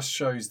just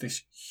shows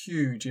this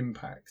huge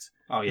impact.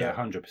 Oh yeah,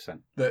 100%.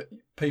 That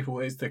people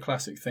is the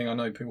classic thing. I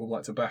know people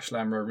like to bash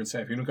Land Rover and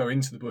say if you want to go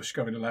into the bush,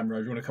 go in a Land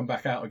Rover. If you want to come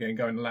back out again,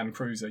 go in a Land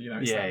Cruiser.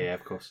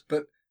 Of course.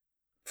 But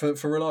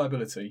for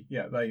reliability,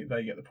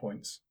 they get the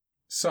points.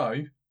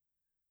 So.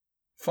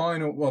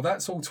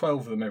 That's all 12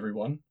 of them,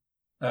 everyone.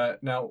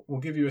 Now, we'll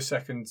give you a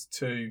second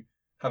to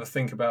have a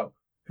think about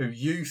who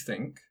you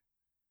think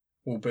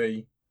will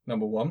be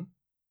number one.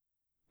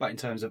 But in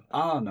terms of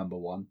our number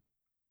one,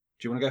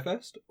 do you want to go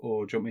first,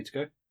 or do you want me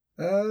to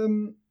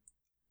go?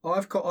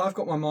 I've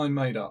got my mind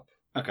made up.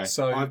 Okay,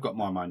 so I've got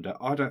my mind up.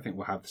 I don't think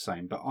we'll have the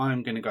same, but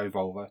I'm going to go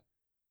Volvo.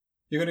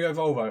 You're going to go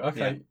Volvo?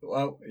 Okay.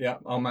 Yeah.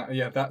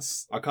 Well,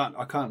 that's... I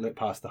can't look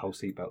past the whole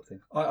seatbelt thing.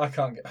 I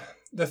can't get...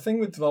 The thing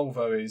with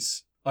Volvo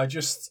is... I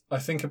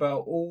think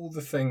about all the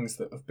things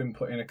that have been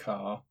put in a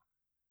car,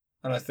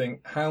 and I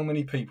think how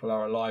many people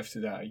are alive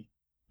today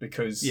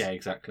because... Yeah,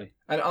 exactly.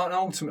 And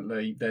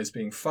ultimately, there's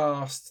being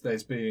fast,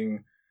 there's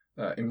being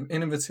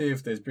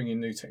innovative, there's bringing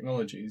new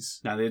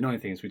technologies. Now, the annoying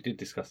thing is we did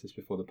discuss this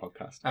before the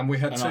podcast. And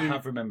I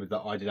have remembered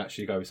that I did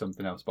actually go with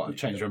something else, but I've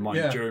changed my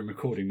mind during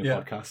recording the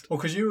podcast. Well,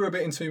 because you were a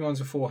bit in two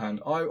minds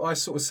beforehand. I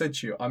sort of said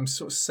to you, I'm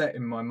sort of set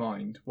in my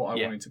mind what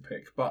I wanted to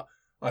pick, but...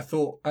 I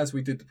thought, as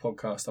we did the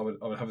podcast, I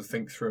would have a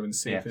think through and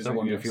see if there's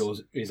one of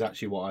yours is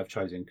actually what I've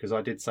chosen, because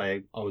I did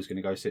say I was going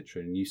to go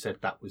Citroen, and you said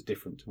that was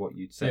different to what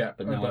you'd said,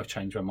 but now I've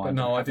changed my mind.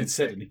 No, I did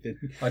stick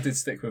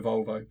with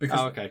Volvo.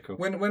 Because okay, cool.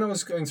 When I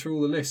was going through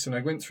all the lists, and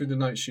I went through the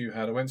notes you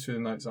had, I went through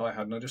the notes I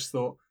had, and I just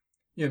thought,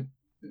 you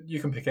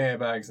can pick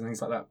airbags and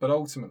things like that, but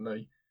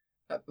ultimately,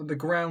 at the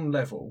ground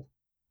level,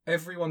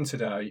 everyone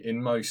today,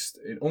 in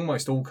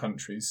almost all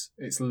countries,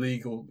 it's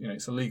legal.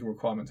 It's a legal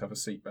requirement to have a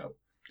seatbelt.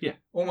 Yeah.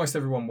 Almost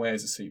everyone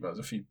wears a seatbelt. There's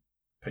a few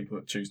people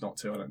that choose not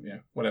to.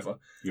 Whatever.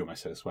 You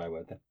almost said a swear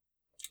word then.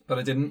 But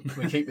I didn't.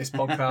 We keep this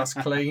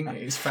podcast clean.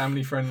 It is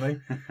family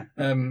friendly.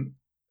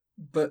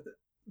 But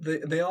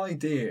the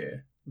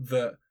idea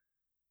that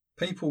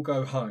people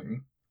go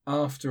home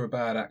after a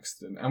bad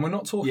accident, and we're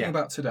not talking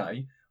about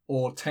today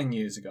or 10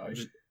 years ago,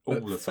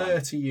 but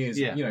 30 years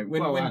ago,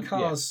 when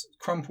cars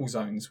crumple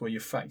zones were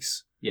your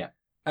face. Yeah.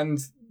 And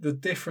the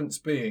difference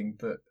being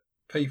that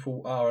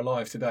people are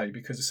alive today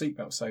because a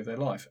seatbelt saved their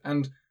life.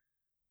 And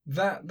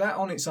that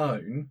on its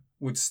own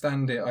would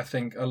stand it, I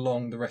think,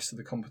 along the rest of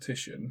the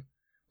competition.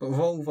 But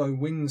Volvo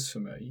wins for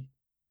me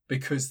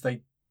because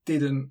they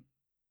didn't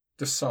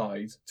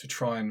decide to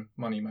try and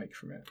money make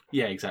from it.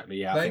 Yeah, exactly.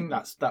 Yeah, I think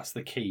that's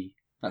the key.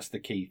 That's the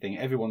key thing.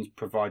 Everyone's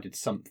provided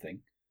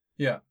something.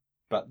 Yeah.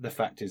 But the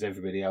fact is,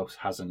 everybody else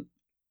hasn't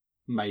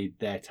made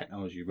their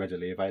technology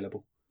readily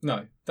available.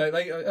 No,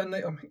 I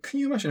mean, can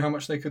you imagine how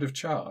much they could have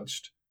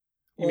charged?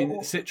 I mean,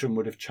 Citroën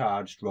would have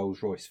charged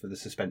Rolls-Royce for the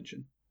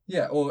suspension.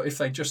 Yeah, or if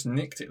they just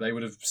nicked it, they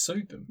would have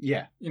sued them.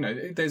 Yeah.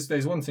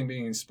 There's one thing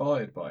being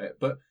inspired by it,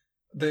 but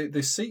the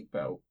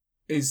seatbelt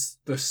is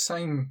the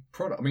same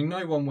product. I mean,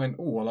 no one went,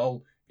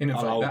 I'll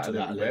innovate that a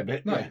little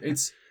bit. No,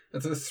 it's the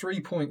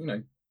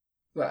 3-point,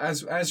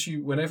 as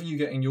you, whenever you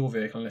get in your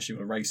vehicle, unless you've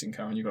got a racing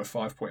car and you've got a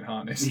 5-point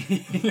harness,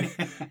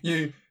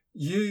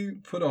 you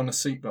put on a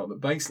seatbelt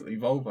that basically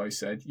Volvo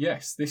said,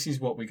 yes, this is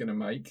what we're going to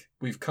make.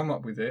 We've come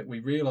up with it. We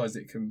realise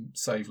it can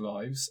save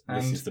lives.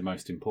 And this is the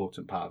most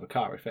important part of a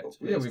car,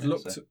 effectively. Yeah,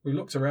 we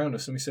looked around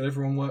us and we said,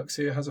 everyone works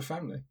here has a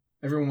family.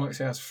 Everyone works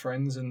here has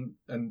friends. And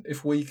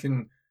if we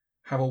can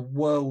have a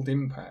world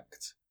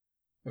impact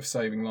of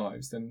saving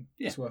lives, then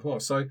it's worthwhile.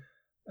 So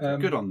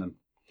good on them.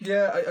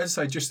 Yeah, I'd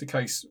say just the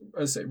case,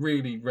 as it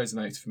really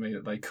resonates for me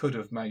that they could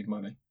have made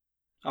money.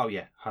 Oh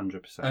yeah,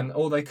 100%.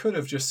 Or they could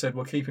have just said,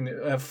 "We're keeping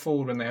it."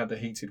 Ford, when they had the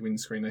heated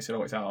windscreen, they said,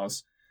 "Oh, it's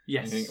ours."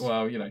 Yes. And you think,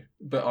 well,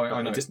 but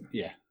I know,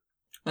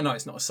 I know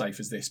it's not as safe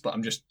as this, but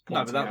I'm just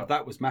pointing out.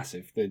 That was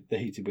massive. The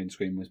heated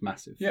windscreen was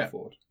massive for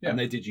Ford, and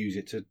they did use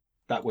it to.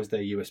 That was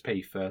their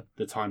USP for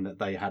the time that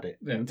they had it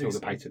until the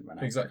patent ran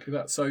out. Exactly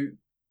that. So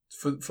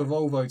for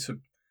Volvo to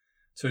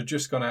have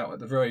just gone out at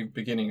the very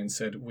beginning and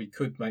said we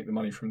could make the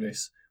money from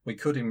this, we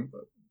could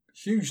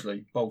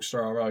hugely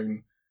bolster our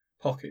own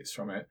pockets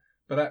from it.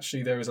 But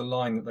actually, there is a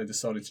line that they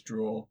decided to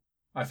draw.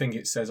 I think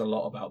it says a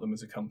lot about them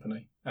as a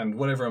company. And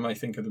whatever I may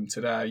think of them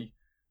today,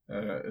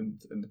 and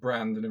the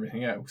brand and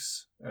everything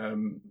else,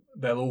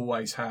 they'll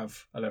always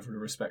have a level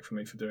of respect for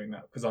me for doing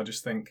that. Because I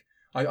just think,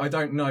 I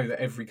don't know that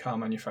every car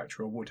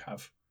manufacturer would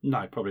have.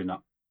 No, probably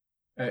not.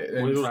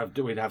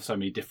 We'd have so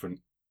many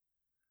different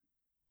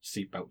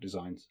seatbelt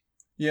designs.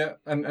 Yeah,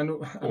 and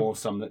or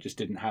some that just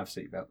didn't have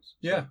seatbelts.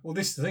 Yeah, well,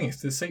 this is the thing: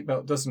 if the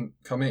seatbelt doesn't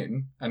come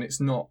in and it's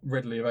not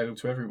readily available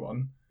to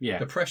everyone,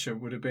 the pressure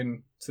would have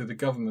been to the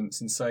governments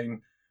and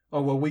saying,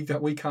 "Oh, well,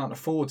 we can't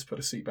afford to put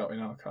a seatbelt in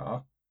our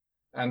car,"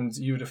 and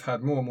you would have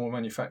had more and more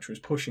manufacturers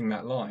pushing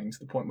that line to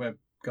the point where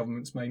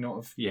governments may not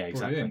have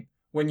brought it in.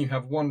 When you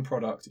have one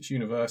product, it's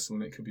universal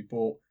and it could be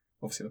bought.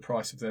 Obviously, the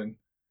price of then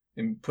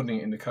in putting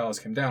it in the cars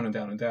came down and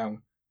down and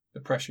down.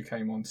 The pressure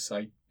came on to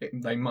say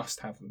they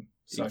must have them.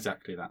 So,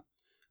 exactly that.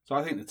 So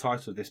I think the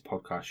title of this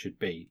podcast should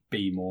be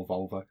More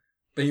Volvo.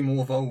 Be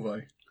More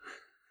Volvo.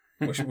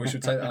 We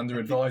should take that under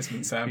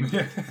advisement, Sam.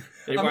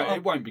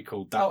 It won't be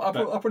called that. I'll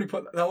probably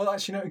put... Well,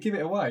 actually, no, give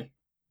it away.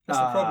 That's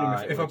the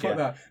problem. If I put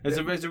that...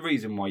 There's a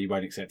reason why you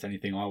won't accept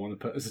anything I want to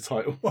put as a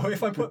title. Well,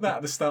 if I put that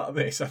at the start of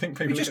this, I think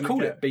people... We just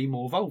call it Be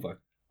More Volvo.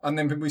 And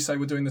then we say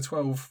we're doing the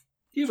 12...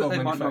 Yeah, but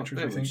they might not...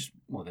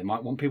 they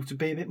might want people to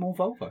be a bit more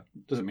Volvo.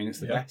 Doesn't mean it's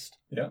the best.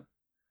 Yeah.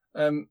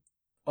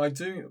 I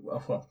do...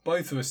 Well,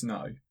 both of us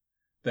know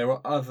there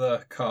are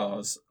other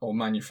cars or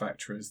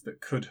manufacturers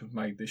that could have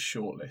made this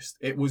shortlist.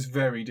 It was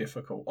very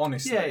difficult,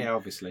 honestly. Yeah,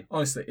 obviously.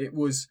 Honestly, it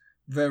was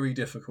very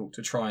difficult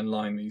to try and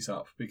line these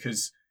up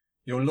because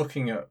you're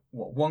looking at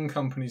what one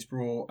company's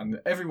brought, and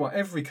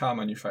every car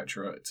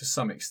manufacturer, to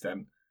some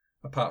extent,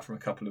 apart from a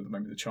couple of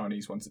maybe the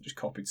Chinese ones that just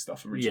copied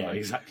stuff originally. Yeah,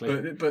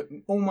 exactly. But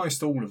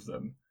almost all of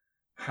them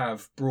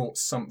have brought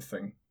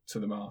something to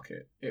the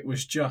market. It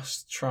was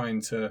just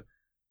trying to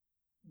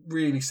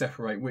really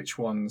separate which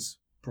ones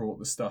brought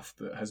the stuff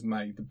that has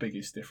made the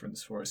biggest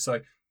difference for us.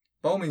 So,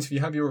 by all means, if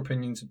you have your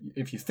opinions,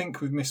 if you think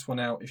we've missed one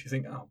out, if you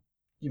think,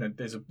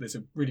 there's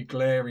a really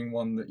glaring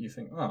one that you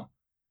think,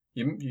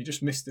 you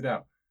just missed it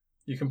out,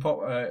 you can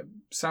pop.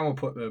 Sam will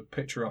put the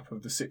picture up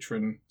of the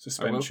Citroën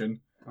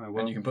suspension, I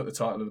will. And you can put the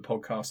title of the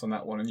podcast on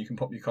that one, and you can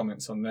pop your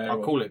comments on there.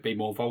 I'll call it Be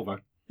More Volvo.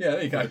 Yeah,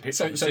 there you go.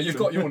 So you've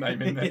got your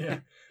name in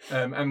there.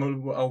 Yeah.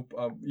 And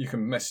you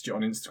can message it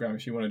on Instagram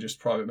if you want to just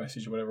private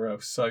message or whatever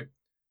else. So.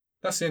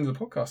 That's the end of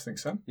the podcast, I think,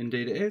 Sam.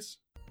 Indeed it is.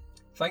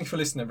 Thank you for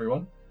listening,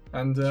 everyone.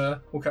 And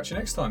we'll catch you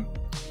next time.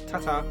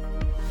 Ta-ta.